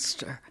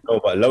monster.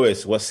 No, but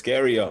Lois, what's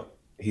scarier?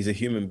 He's a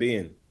human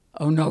being.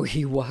 Oh, no,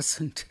 he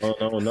wasn't.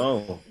 Oh,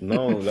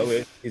 no,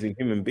 Lois, he's a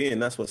human being.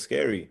 That's what's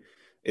scary.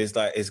 It's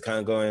like, it's kind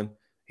of going,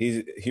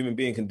 a human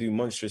being can do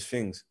monstrous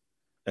things.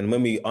 And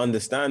when we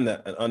understand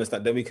that,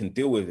 then we can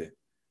deal with it.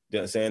 You know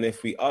what I'm saying?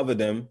 If we other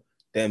them,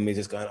 then we're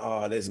just going,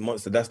 oh, there's a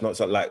monster. That's not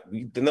so, like,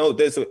 no,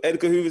 there's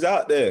Edgar Hoover's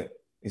out there.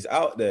 He's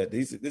out there.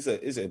 He's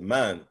a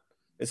man.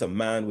 It's a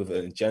man with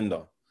an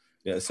agenda.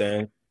 You know what I'm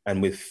saying?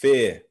 And with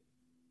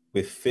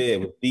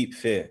deep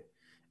fear.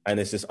 And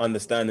it's just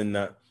understanding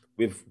that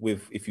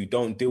if you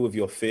don't deal with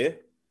your fear,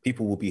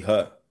 people will be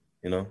hurt,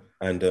 you know,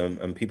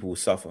 and people will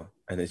suffer.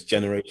 And there's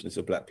generations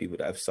of Black people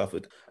that have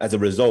suffered as a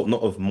result,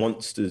 not of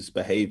monsters'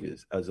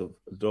 behaviors, as a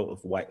result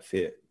of white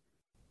fear.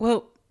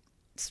 Well,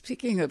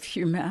 speaking of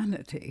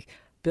humanity,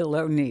 Bill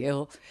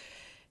O'Neill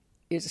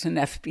is an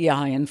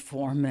FBI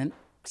informant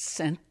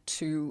sent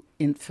to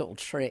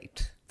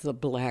infiltrate the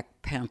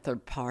Black Panther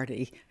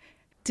Party.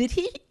 Did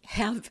he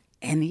have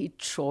any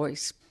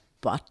choice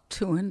but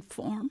to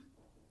inform?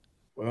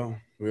 Well,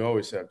 we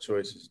always have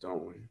choices,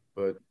 don't we?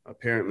 But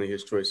apparently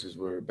his choices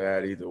were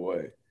bad either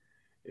way.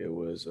 It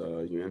was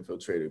you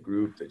infiltrate a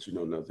group that you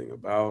know nothing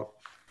about,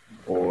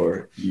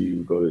 or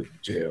you go to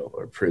jail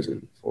or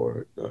prison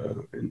for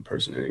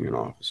impersonating an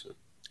officer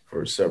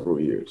for several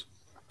years.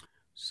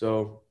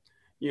 So,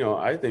 you know,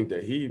 I think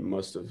that he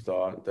must have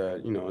thought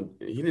that, you know,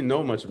 he didn't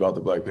know much about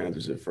the Black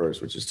Panthers at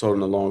first, which is told in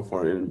the long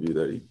form interview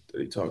that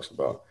he talks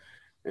about.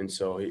 And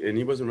so,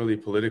 he wasn't really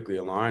politically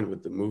aligned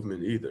with the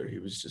movement either. He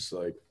was just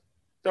like,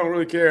 don't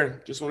really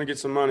care, just want to get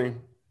some money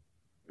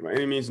by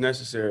any means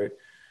necessary,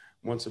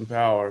 want some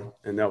power,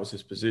 and that was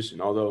his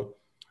position. Although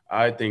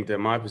I think that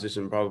my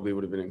position probably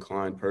would have been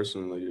inclined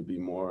personally to be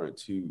more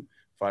to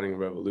fighting a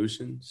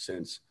revolution,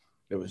 since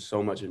there was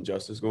so much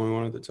injustice going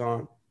on at the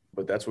time.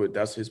 But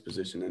that's his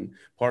position. And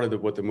part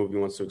of what the movie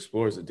wants to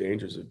explore is the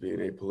dangers of being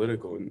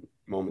apolitical in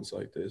moments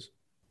like this.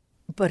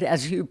 But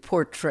as you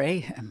portray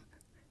him,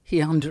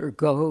 he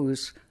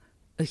undergoes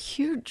a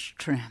huge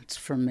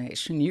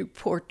transformation. You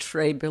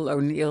portray Bill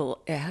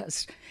O'Neill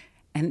as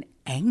an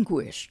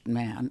anguished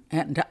man.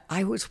 And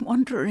I was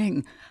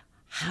wondering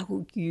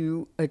how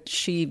you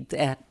achieved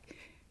that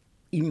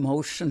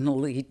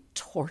emotionally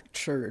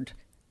tortured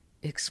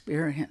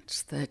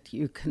experience that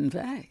you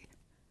convey.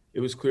 It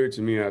was clear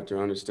to me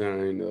after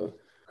understanding the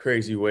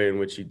crazy way in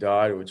which he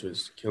died, which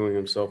was killing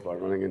himself by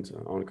running into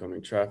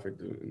oncoming traffic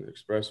in the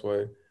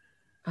expressway.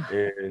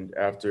 And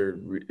after,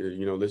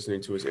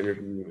 listening to his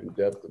interview in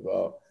depth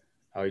about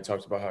how he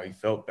talked about how he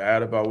felt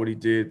bad about what he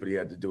did, but he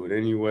had to do it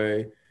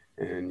anyway.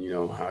 And, you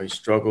know, how he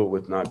struggled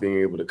with not being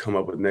able to come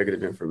up with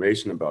negative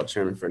information about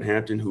Chairman Fred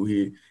Hampton, who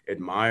he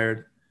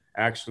admired,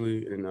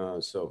 actually.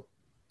 And so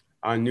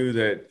I knew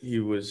that he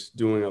was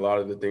doing a lot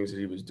of the things that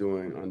he was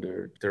doing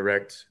under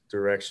direct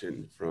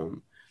direction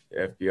from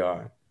the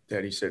FBI,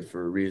 that he said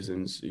for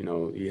reasons, you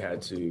know,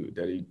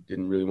 that he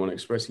didn't really want to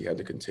express, he had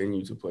to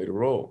continue to play the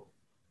role.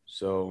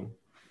 So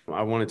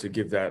I wanted to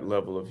give that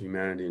level of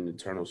humanity and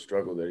internal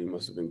struggle that he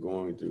must have been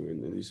going through,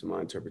 and at least in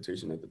my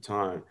interpretation at the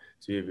time,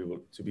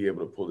 to be able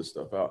to pull this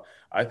stuff out.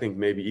 I think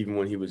maybe even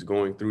when he was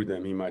going through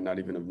them, he might not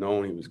even have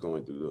known he was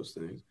going through those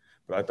things.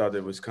 But I thought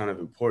it was kind of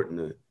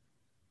important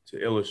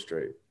to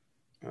illustrate,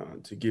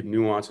 to give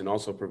nuance and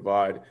also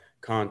provide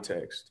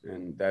context,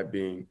 and that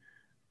being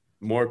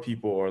more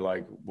people are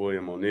like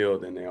William O'Neill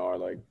than they are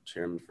like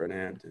Chairman Fred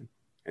Hampton.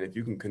 And if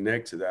you can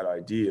connect to that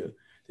idea,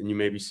 then you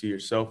maybe see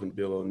yourself in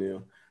Bill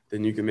O'Neill.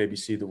 Then you can maybe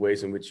see the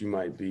ways in which you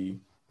might be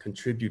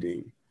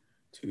contributing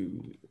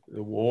to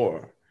the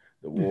war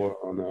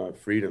on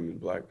freedom and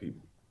Black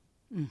people.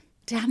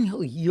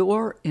 Daniel,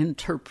 your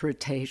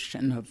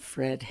interpretation of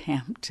Fred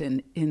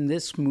Hampton in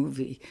this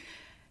movie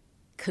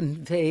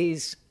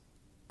conveys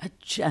a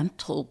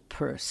gentle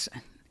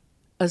person,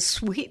 a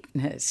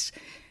sweetness,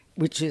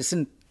 which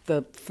isn't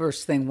the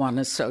first thing one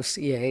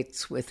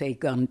associates with a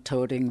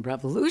gun-toting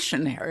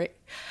revolutionary.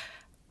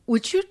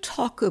 Would you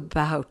talk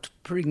about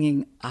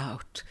bringing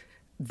out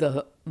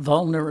the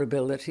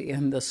vulnerability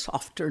and the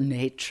softer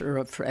nature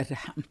of Fred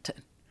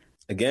Hampton?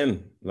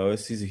 Again,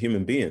 Lois, he's a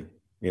human being,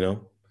 you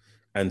know,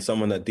 and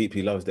someone that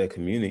deeply loves their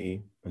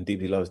community and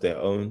deeply loves their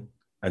own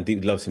and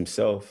deeply loves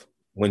himself.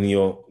 When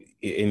you're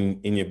in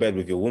your bed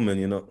with your woman,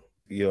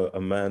 you're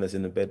a man that's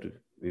in the bed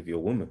with your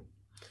woman.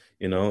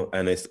 you know,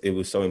 and it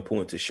was so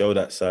important to show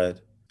that side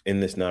in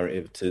this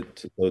narrative so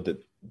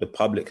that the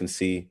public can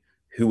see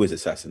who was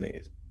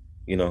assassinated,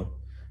 you know,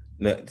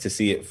 to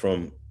see it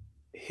from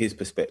his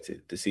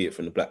perspective, to see it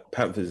from the Black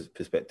Panthers'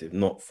 perspective,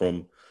 not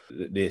from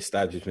the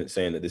establishment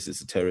saying that this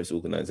is a terrorist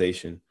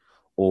organization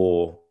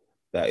or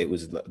that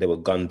they were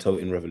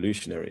gun-toting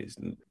revolutionaries.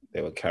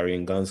 They were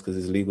carrying guns because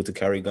it's legal to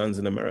carry guns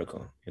in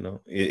America, you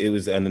know. It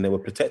was, and then they were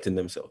protecting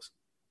themselves.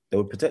 They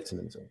were protecting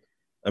themselves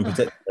and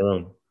protecting their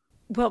own.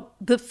 Well,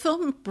 the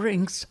film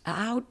brings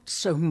out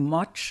so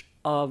much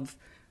of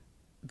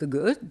the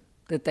good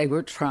that they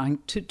were trying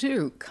to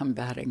do,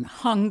 combating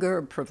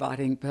hunger,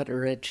 providing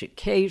better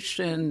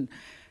education,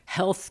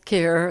 health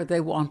care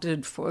they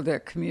wanted for their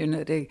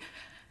community.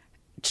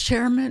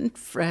 Chairman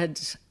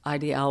Fred's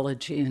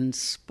ideology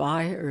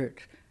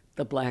inspired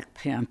the Black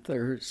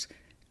Panthers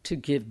to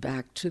give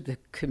back to the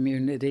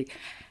community.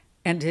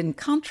 And in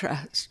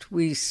contrast,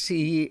 we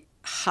see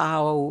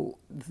how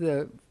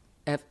the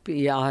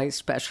FBI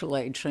Special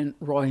Agent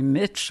Roy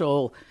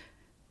Mitchell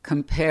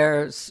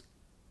compares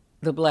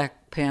the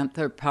Black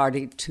Panther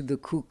Party to the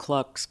Ku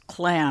Klux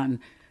Klan,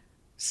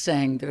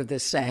 saying they're the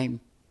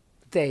same.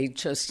 They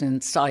just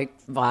incite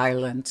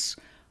violence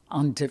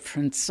on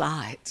different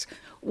sides.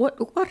 What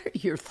are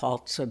your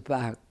thoughts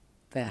about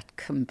that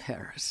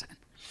comparison?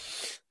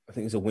 I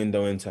think it's a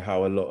window into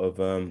how a lot of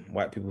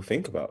white people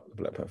think about the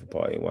Black Panther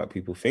Party, white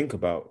people think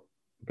about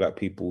Black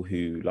people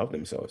who love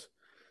themselves,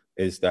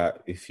 is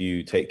that if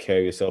you take care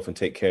of yourself and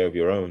take care of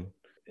your own,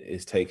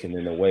 it's taken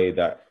in a way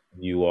that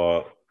you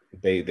are,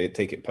 they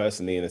take it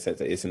personally in the sense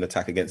that it's an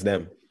attack against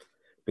them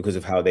because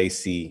of how they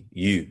see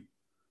you,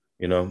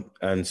 you know?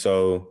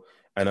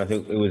 And I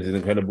think it was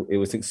incredible. It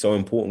was so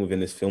important within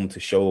this film to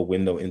show a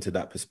window into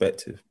that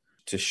perspective,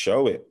 to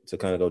show it, to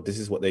kind of go, this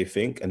is what they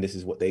think and this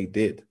is what they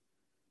did.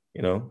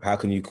 You know, how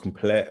can you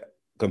compare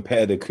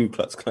the Ku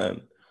Klux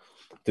Klan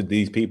to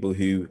these people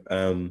who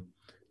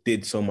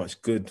did so much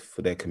good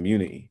for their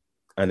community?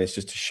 And it's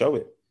just to show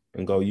it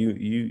and go,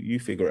 you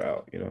figure it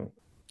out, you know.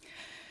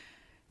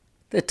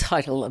 The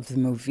title of the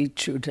movie,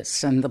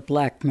 Judas and the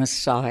Black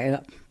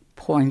Messiah,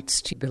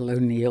 points to Bill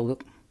O'Neill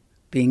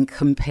being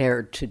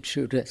compared to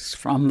Judas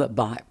from the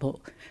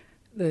Bible,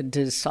 the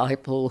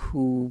disciple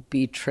who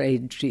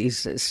betrayed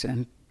Jesus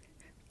and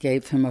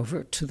gave him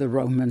over to the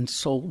Roman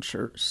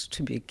soldiers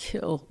to be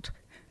killed.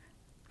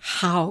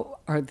 How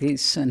are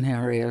these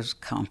scenarios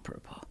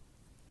comparable?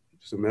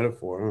 It's a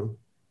metaphor, huh?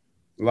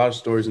 A lot of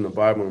stories in the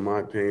Bible, in my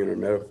opinion, are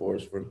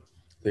metaphors for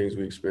things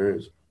we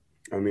experience.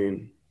 I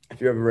mean, if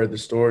you ever read the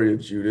story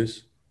of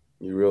Judas,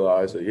 you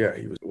realize that, yeah,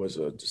 he was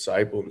a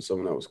disciple and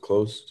someone that was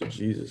close to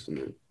Jesus and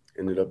then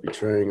ended up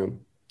betraying him,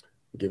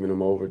 giving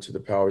him over to the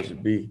powers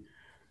that be.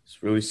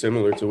 It's really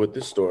similar to what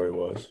this story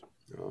was.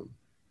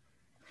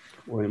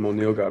 William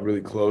O'Neill got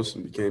really close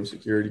and became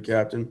security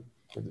captain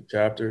of the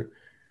chapter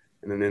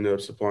and then ended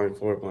up supplying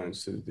floor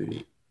plans to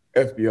the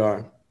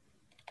FBI,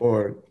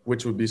 or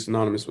which would be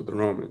synonymous with the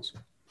Romans.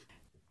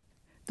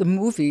 The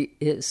movie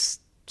is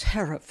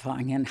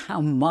terrifying in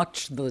how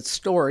much the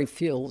story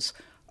feels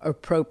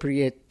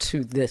appropriate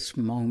to this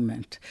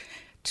moment,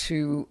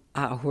 to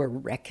our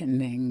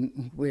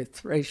reckoning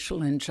with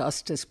racial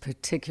injustice,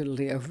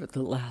 particularly over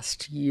the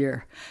last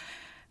year.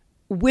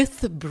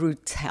 With the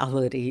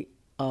brutality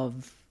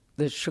of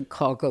the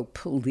Chicago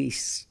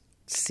police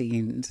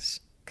scenes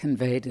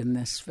conveyed in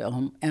this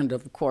film, and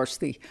of course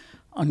the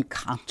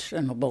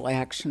unconscionable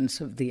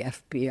actions of the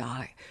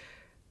FBI,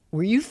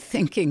 were you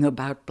thinking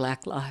about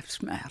Black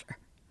Lives Matter?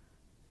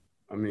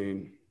 I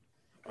mean,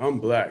 I'm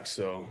Black,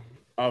 so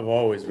I've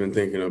always been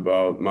thinking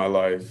about my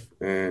life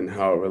and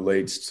how it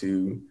relates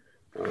to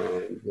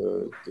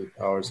the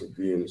powers that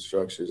be and the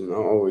structures. And I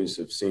always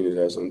have seen it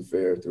as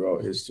unfair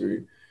throughout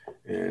history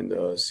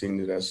and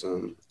seen it as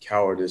some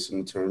cowardice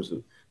in terms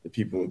of the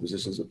people in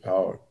positions of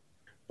power.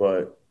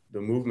 But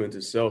the movement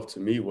itself, to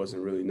me,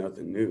 wasn't really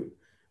nothing new.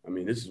 I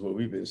mean, this is what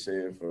we've been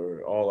saying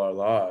for all our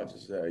lives,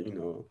 is that, you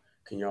know,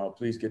 can y'all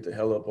please get the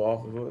hell up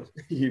off of us?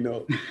 You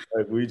know,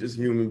 like, we just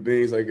human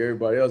beings like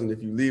everybody else. And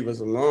if you leave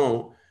us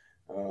alone,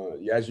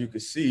 as you can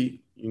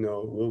see, you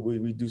know,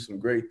 we do some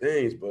great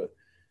things, but,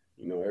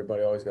 you know,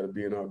 everybody always got to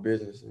be in our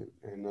business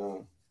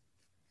and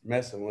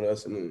messing with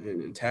us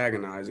and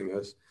antagonizing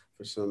us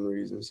for some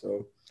reason.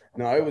 So,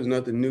 no, it was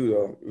nothing new,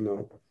 though. You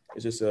know,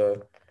 it's just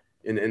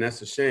and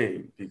that's a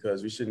shame,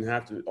 because we shouldn't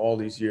have to, all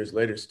these years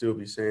later, still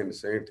be saying the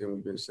same thing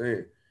we've been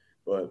saying.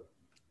 But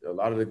a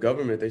lot of the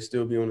government, they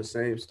still be on the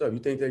same stuff. You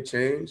think they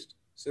changed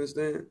since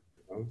then?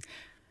 No?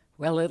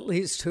 Well, at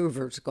least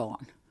Hoover's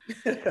gone.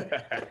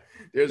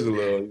 There's a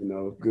little, you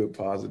know, good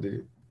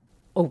positive.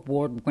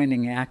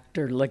 Award-winning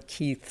actor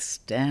Lakeith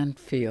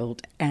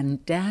Stanfield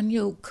and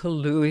Daniel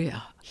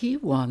Kaluuya. He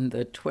won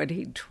the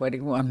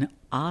 2021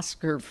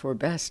 Oscar for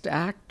Best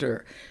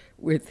Actor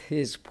with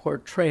his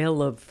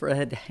portrayal of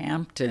Fred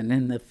Hampton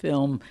in the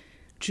film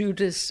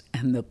Judas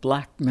and the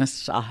Black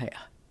Messiah.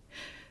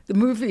 The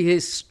movie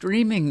is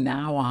streaming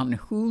now on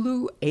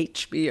Hulu,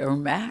 HBO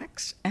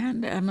Max,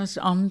 and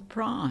Amazon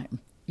Prime.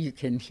 You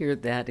can hear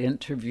that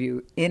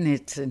interview in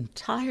its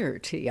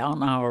entirety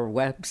on our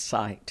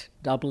website,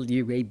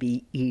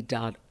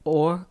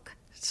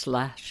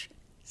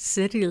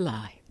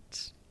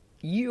 wabe.org/citylights.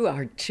 You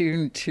are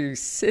tuned to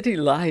City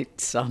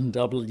Lights on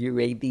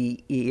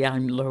WABE.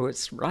 I'm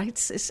Lois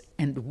Reitzes,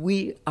 and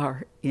we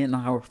are in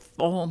our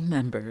fall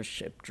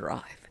membership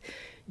drive.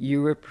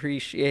 You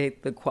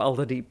appreciate the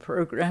quality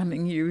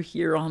programming you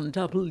hear on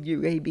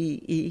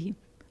WABE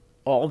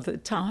all the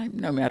time,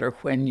 no matter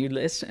when you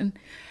listen.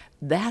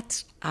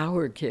 That's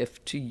our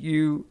gift to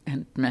you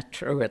and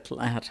Metro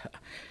Atlanta.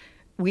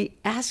 We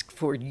ask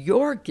for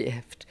your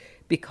gift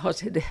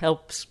because it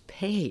helps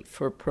pay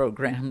for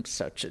programs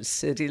such as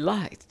City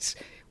Lights.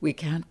 We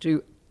can't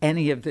do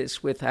any of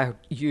this without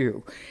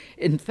you.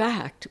 In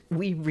fact,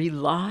 we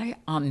rely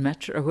on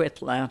Metro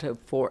Atlanta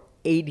for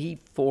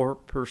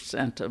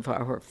 84% of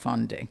our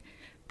funding.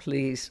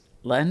 Please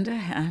lend a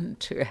hand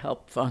to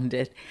help fund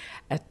it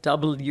at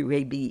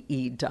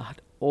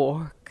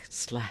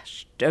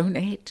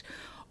wabe.org/donate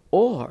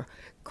or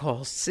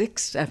call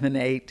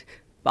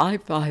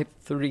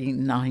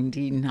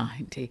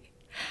 678-553-9090.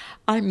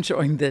 I'm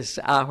joined this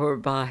hour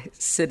by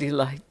City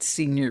Lights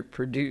senior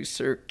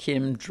producer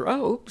Kim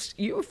Drobes.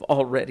 You've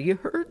already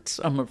heard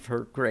some of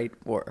her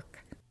great work.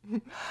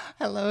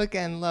 Hello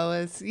again,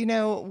 Lois. You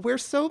know, we're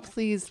so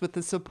pleased with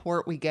the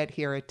support we get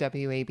here at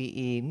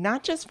WABE,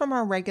 not just from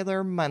our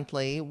regular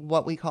monthly,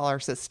 what we call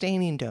our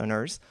sustaining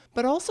donors,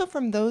 but also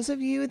from those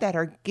of you that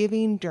are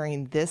giving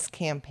during this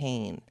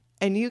campaign.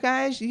 And you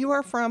guys, you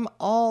are from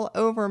all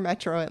over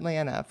Metro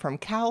Atlanta, from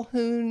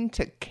Calhoun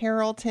to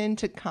Carrollton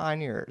to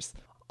Conyers.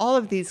 All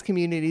of these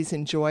communities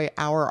enjoy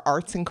our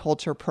arts and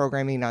culture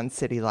programming on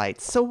City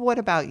Lights. So what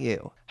about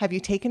you? Have you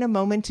taken a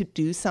moment to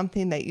do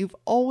something that you've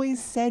always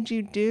said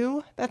you'd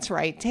do? That's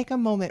right. Take a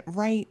moment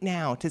right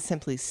now to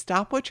simply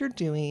stop what you're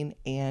doing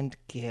and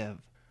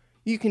give.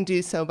 You can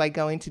do so by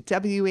going to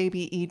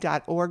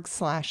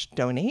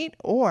wabe.org/donate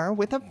or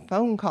with a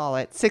phone call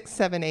at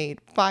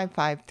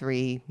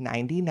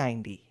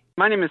 678-553-9090.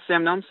 My name is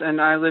Sam Nelms,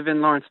 and I live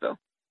in Lawrenceville.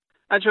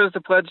 I chose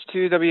to pledge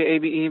to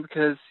WABE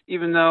because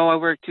even though I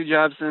work 2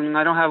 jobs and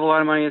I don't have a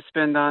lot of money to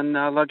spend on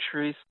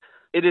luxuries,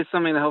 it is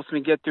something that helps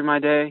me get through my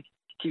day,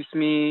 keeps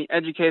me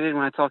educated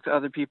when I talk to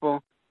other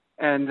people,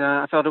 and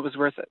I felt it was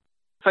worth it.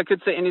 If I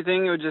could say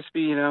anything, it would just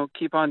be,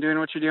 keep on doing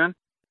what you're doing.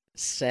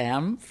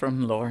 Sam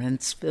from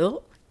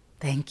Lawrenceville,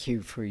 thank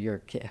you for your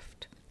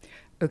gift.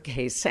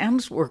 Okay,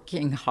 Sam's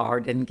working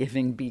hard and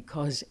giving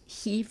because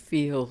he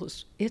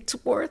feels it's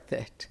worth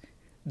it.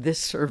 This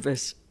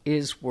service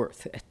is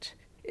worth it.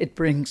 It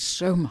brings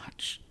so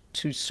much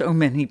to so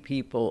many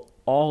people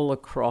all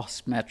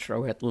across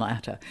Metro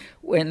Atlanta.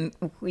 When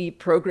we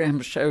program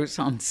shows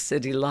on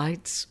City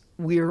Lights,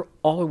 we're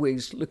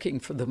always looking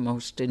for the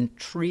most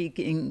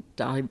intriguing,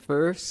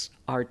 diverse,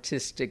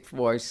 artistic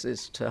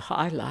voices to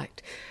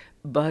highlight.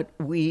 But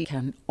we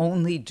can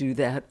only do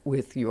that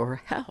with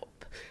your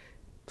help.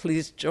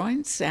 Please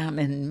join Sam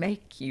and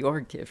make your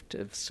gift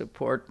of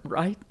support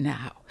right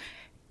now.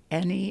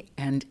 Any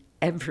and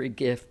every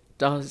gift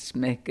does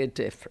make a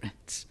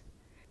difference.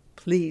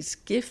 Please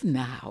give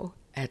now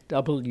at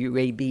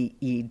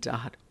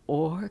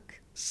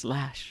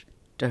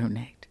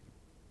wabe.org/donate.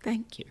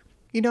 Thank you.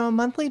 You know, a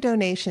monthly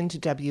donation to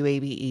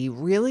WABE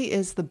really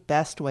is the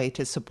best way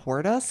to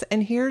support us,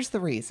 and here's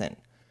the reason.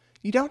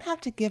 You don't have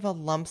to give a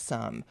lump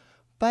sum,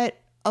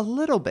 but a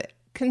little bit,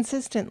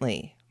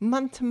 consistently,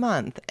 month to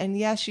month, and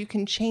yes, you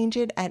can change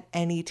it at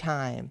any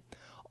time.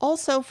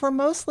 Also, for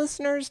most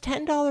listeners,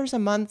 $10 a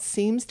month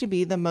seems to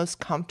be the most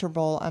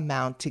comfortable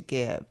amount to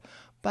give.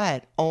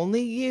 But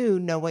only you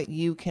know what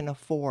you can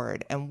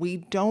afford, and we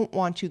don't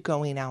want you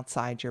going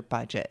outside your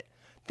budget.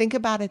 Think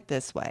about it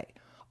this way.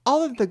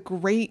 All of the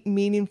great,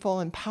 meaningful,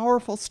 and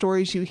powerful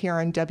stories you hear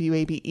on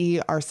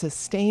WABE are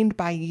sustained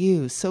by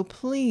you, so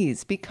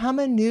please become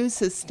a new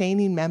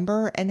sustaining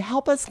member and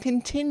help us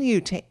continue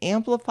to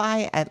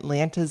amplify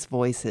Atlanta's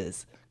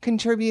voices.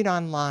 Contribute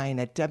online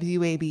at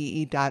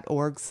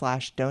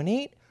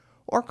wabe.org/donate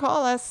or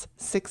call us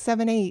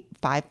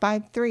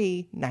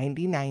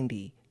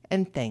 678-553-9090.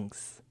 And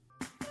thanks.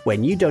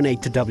 When you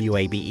donate to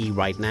WABE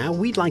right now,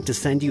 we'd like to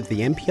send you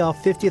the NPR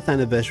 50th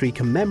Anniversary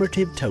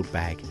Commemorative Tote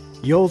Bag,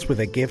 yours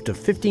with a gift of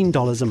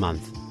 $15 a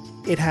month.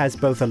 It has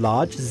both a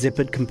large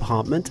zippered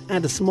compartment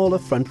and a smaller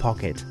front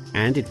pocket,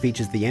 and it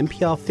features the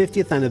NPR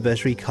 50th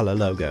Anniversary color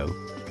logo.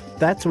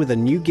 That's with a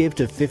new gift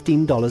of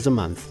 $15 a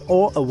month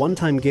or a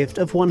one-time gift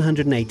of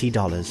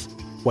 $180.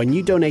 When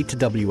you donate to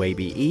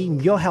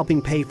WABE, you're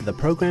helping pay for the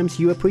programs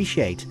you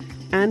appreciate,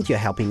 and you're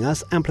helping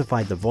us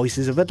amplify the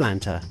voices of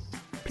Atlanta.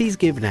 Please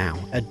give now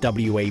at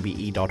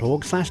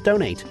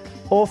wabe.org/donate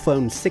or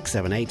phone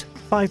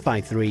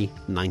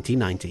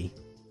 678-553-9090.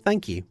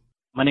 Thank you.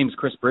 My name is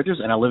Chris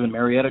Bridges, and I live in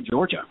Marietta,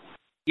 Georgia.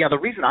 Yeah, the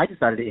reason I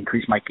decided to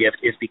increase my gift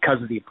is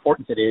because of the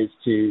importance it is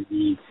to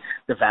the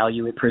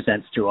value it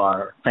presents to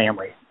our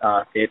family.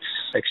 It's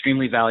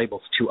extremely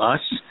valuable to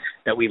us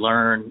that we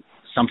learn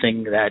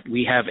something that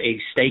we have a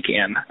stake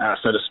in,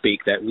 so to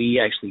speak, that we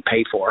actually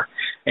pay for,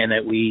 and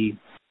that we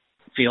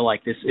feel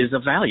like this is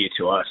of value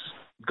to us.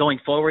 going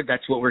forward,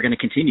 that's what we're going to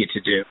continue to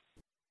do.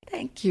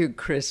 Thank you,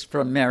 Chris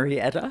from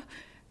Marietta.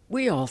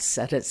 We all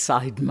set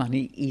aside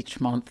money each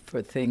month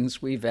for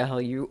things we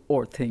value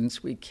or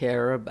things we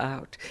care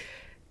about.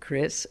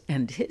 Chris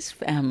and his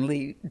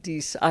family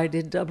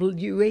decided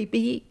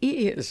WABE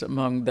is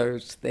among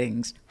those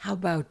things. How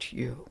about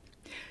you?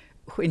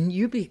 When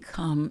you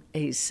become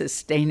a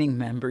sustaining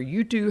member,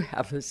 you do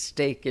have a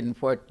stake in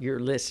what you're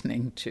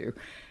listening to.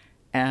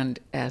 And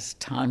as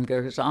time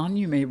goes on,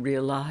 you may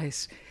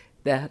realize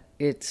that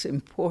its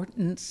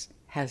importance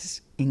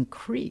has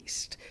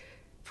increased.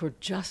 For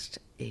just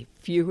a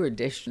few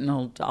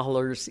additional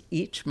dollars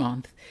each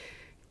month,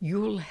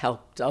 you'll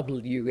help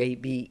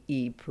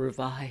WABE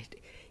provide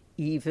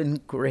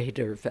even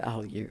greater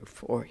value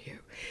for you.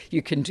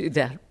 You can do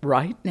that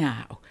right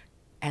now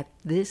at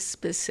this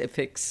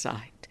specific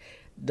site,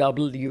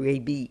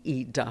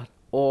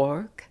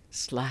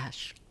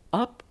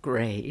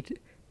 wabe.org/upgrade.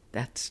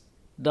 That's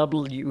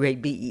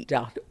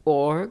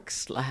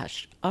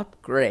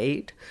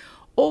wabe.org/upgrade.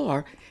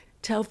 Or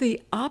tell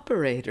the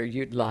operator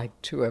you'd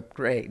like to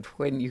upgrade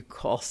when you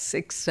call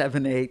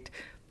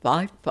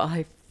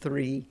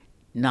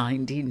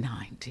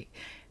 678-553-9090.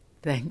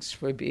 Thanks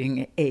for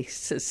being a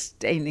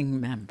sustaining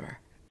member.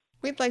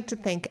 We'd like to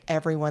thank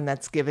everyone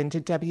that's given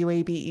to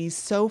WABE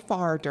so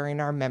far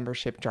during our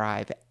membership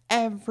drive.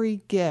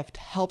 Every gift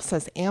helps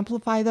us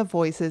amplify the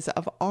voices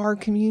of our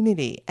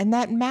community, and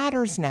that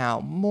matters now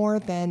more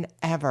than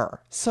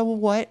ever. So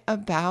what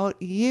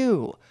about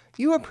you?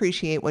 You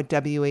appreciate what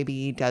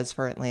WABE does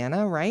for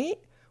Atlanta, right?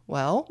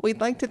 Well, we'd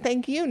like to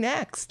thank you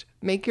next.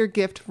 Make your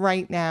gift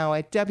right now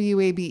at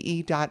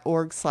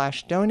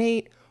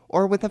wabe.org/donate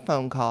or with a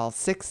phone call,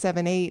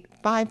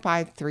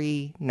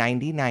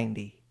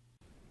 678-553-9090.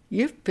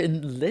 You've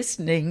been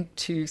listening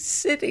to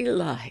City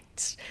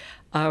Lights,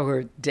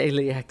 our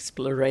daily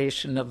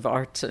exploration of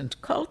arts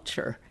and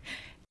culture.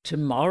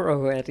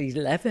 Tomorrow at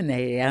 11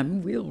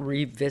 a.m., we'll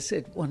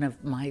revisit one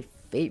of my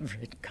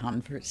favorite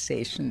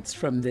conversations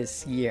from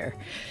this year.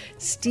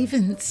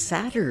 Stephen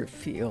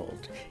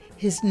Satterfield,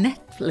 his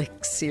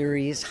Netflix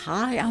series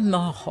High on the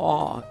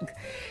Hog,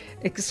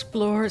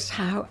 explores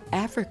how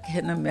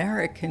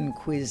African-American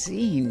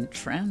cuisine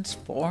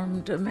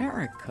transformed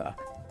America.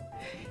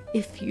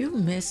 If you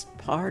missed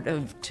part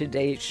of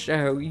today's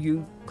show,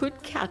 you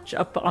could catch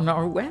up on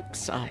our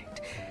website,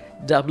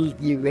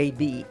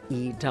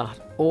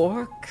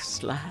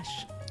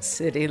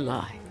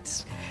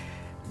 wabe.org/citylights.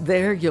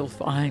 There you'll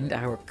find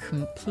our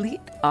complete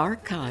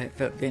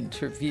archive of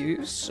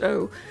interviews,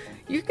 so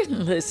you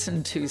can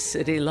listen to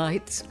City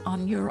Lights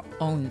on your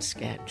own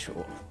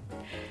schedule.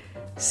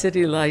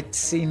 City Lights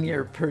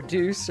senior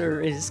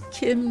producer is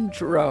Kim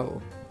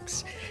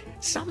Drobes.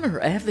 Summer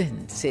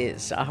Evans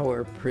is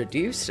our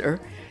producer,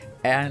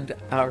 and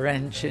our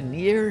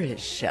engineer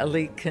is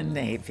Shelley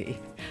Canavy.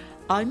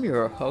 I'm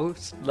your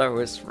host,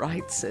 Lois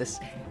Reitzes,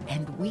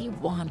 and we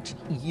want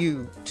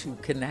you to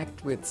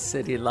connect with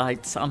City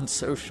Lights on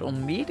social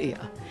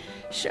media.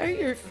 Share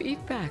your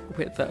feedback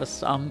with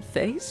us on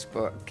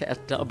Facebook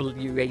at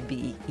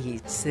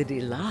WABE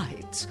City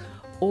Lights,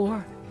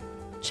 or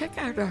check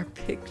out our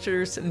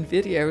pictures and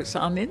videos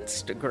on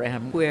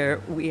Instagram,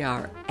 where we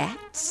are at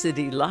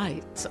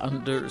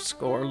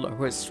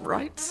CityLights_Lois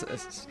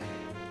Reitzes.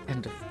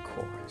 And of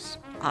course,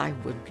 I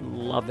would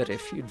love it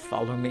if you'd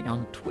follow me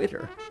on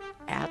Twitter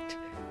at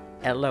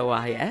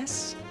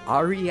LOISREITZES.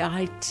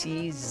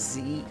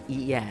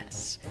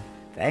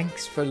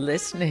 Thanks for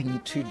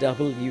listening to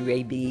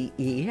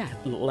WABE,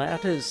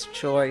 Atlanta's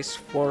Choice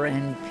for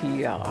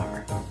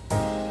NPR.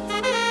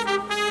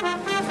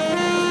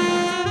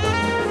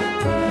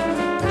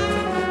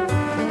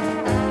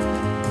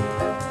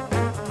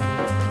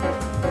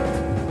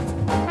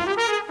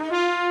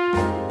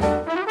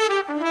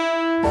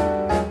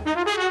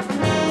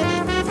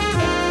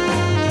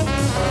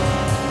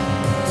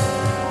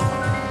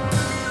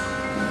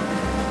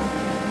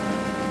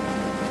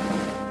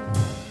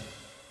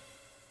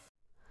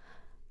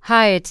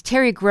 Hi, it's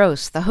Terry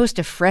Gross, the host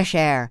of Fresh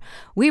Air.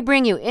 We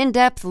bring you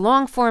in-depth,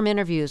 long-form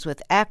interviews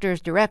with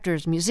actors,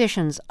 directors,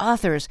 musicians,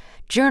 authors,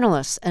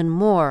 journalists, and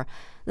more.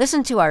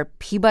 Listen to our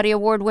Peabody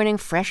Award-winning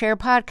Fresh Air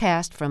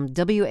podcast from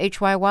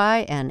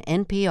WHYY and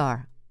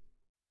NPR.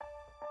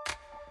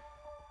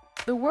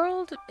 The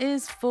world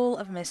is full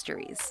of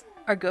mysteries.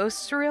 Are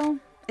ghosts real?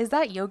 Is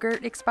that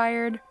yogurt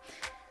expired?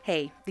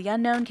 Hey, the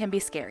unknown can be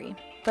scary.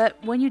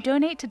 But when you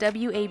donate to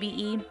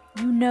WABE,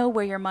 you know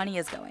where your money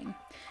is going.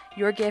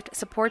 Your gift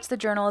supports the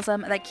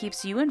journalism that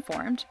keeps you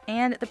informed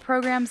and the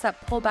programs that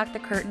pull back the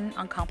curtain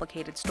on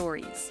complicated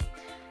stories.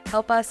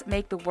 Help us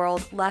make the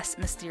world less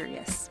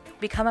mysterious.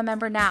 Become a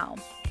member now.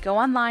 Go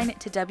online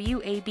to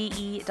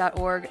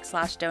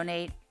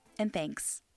wabe.org/donate, and thanks.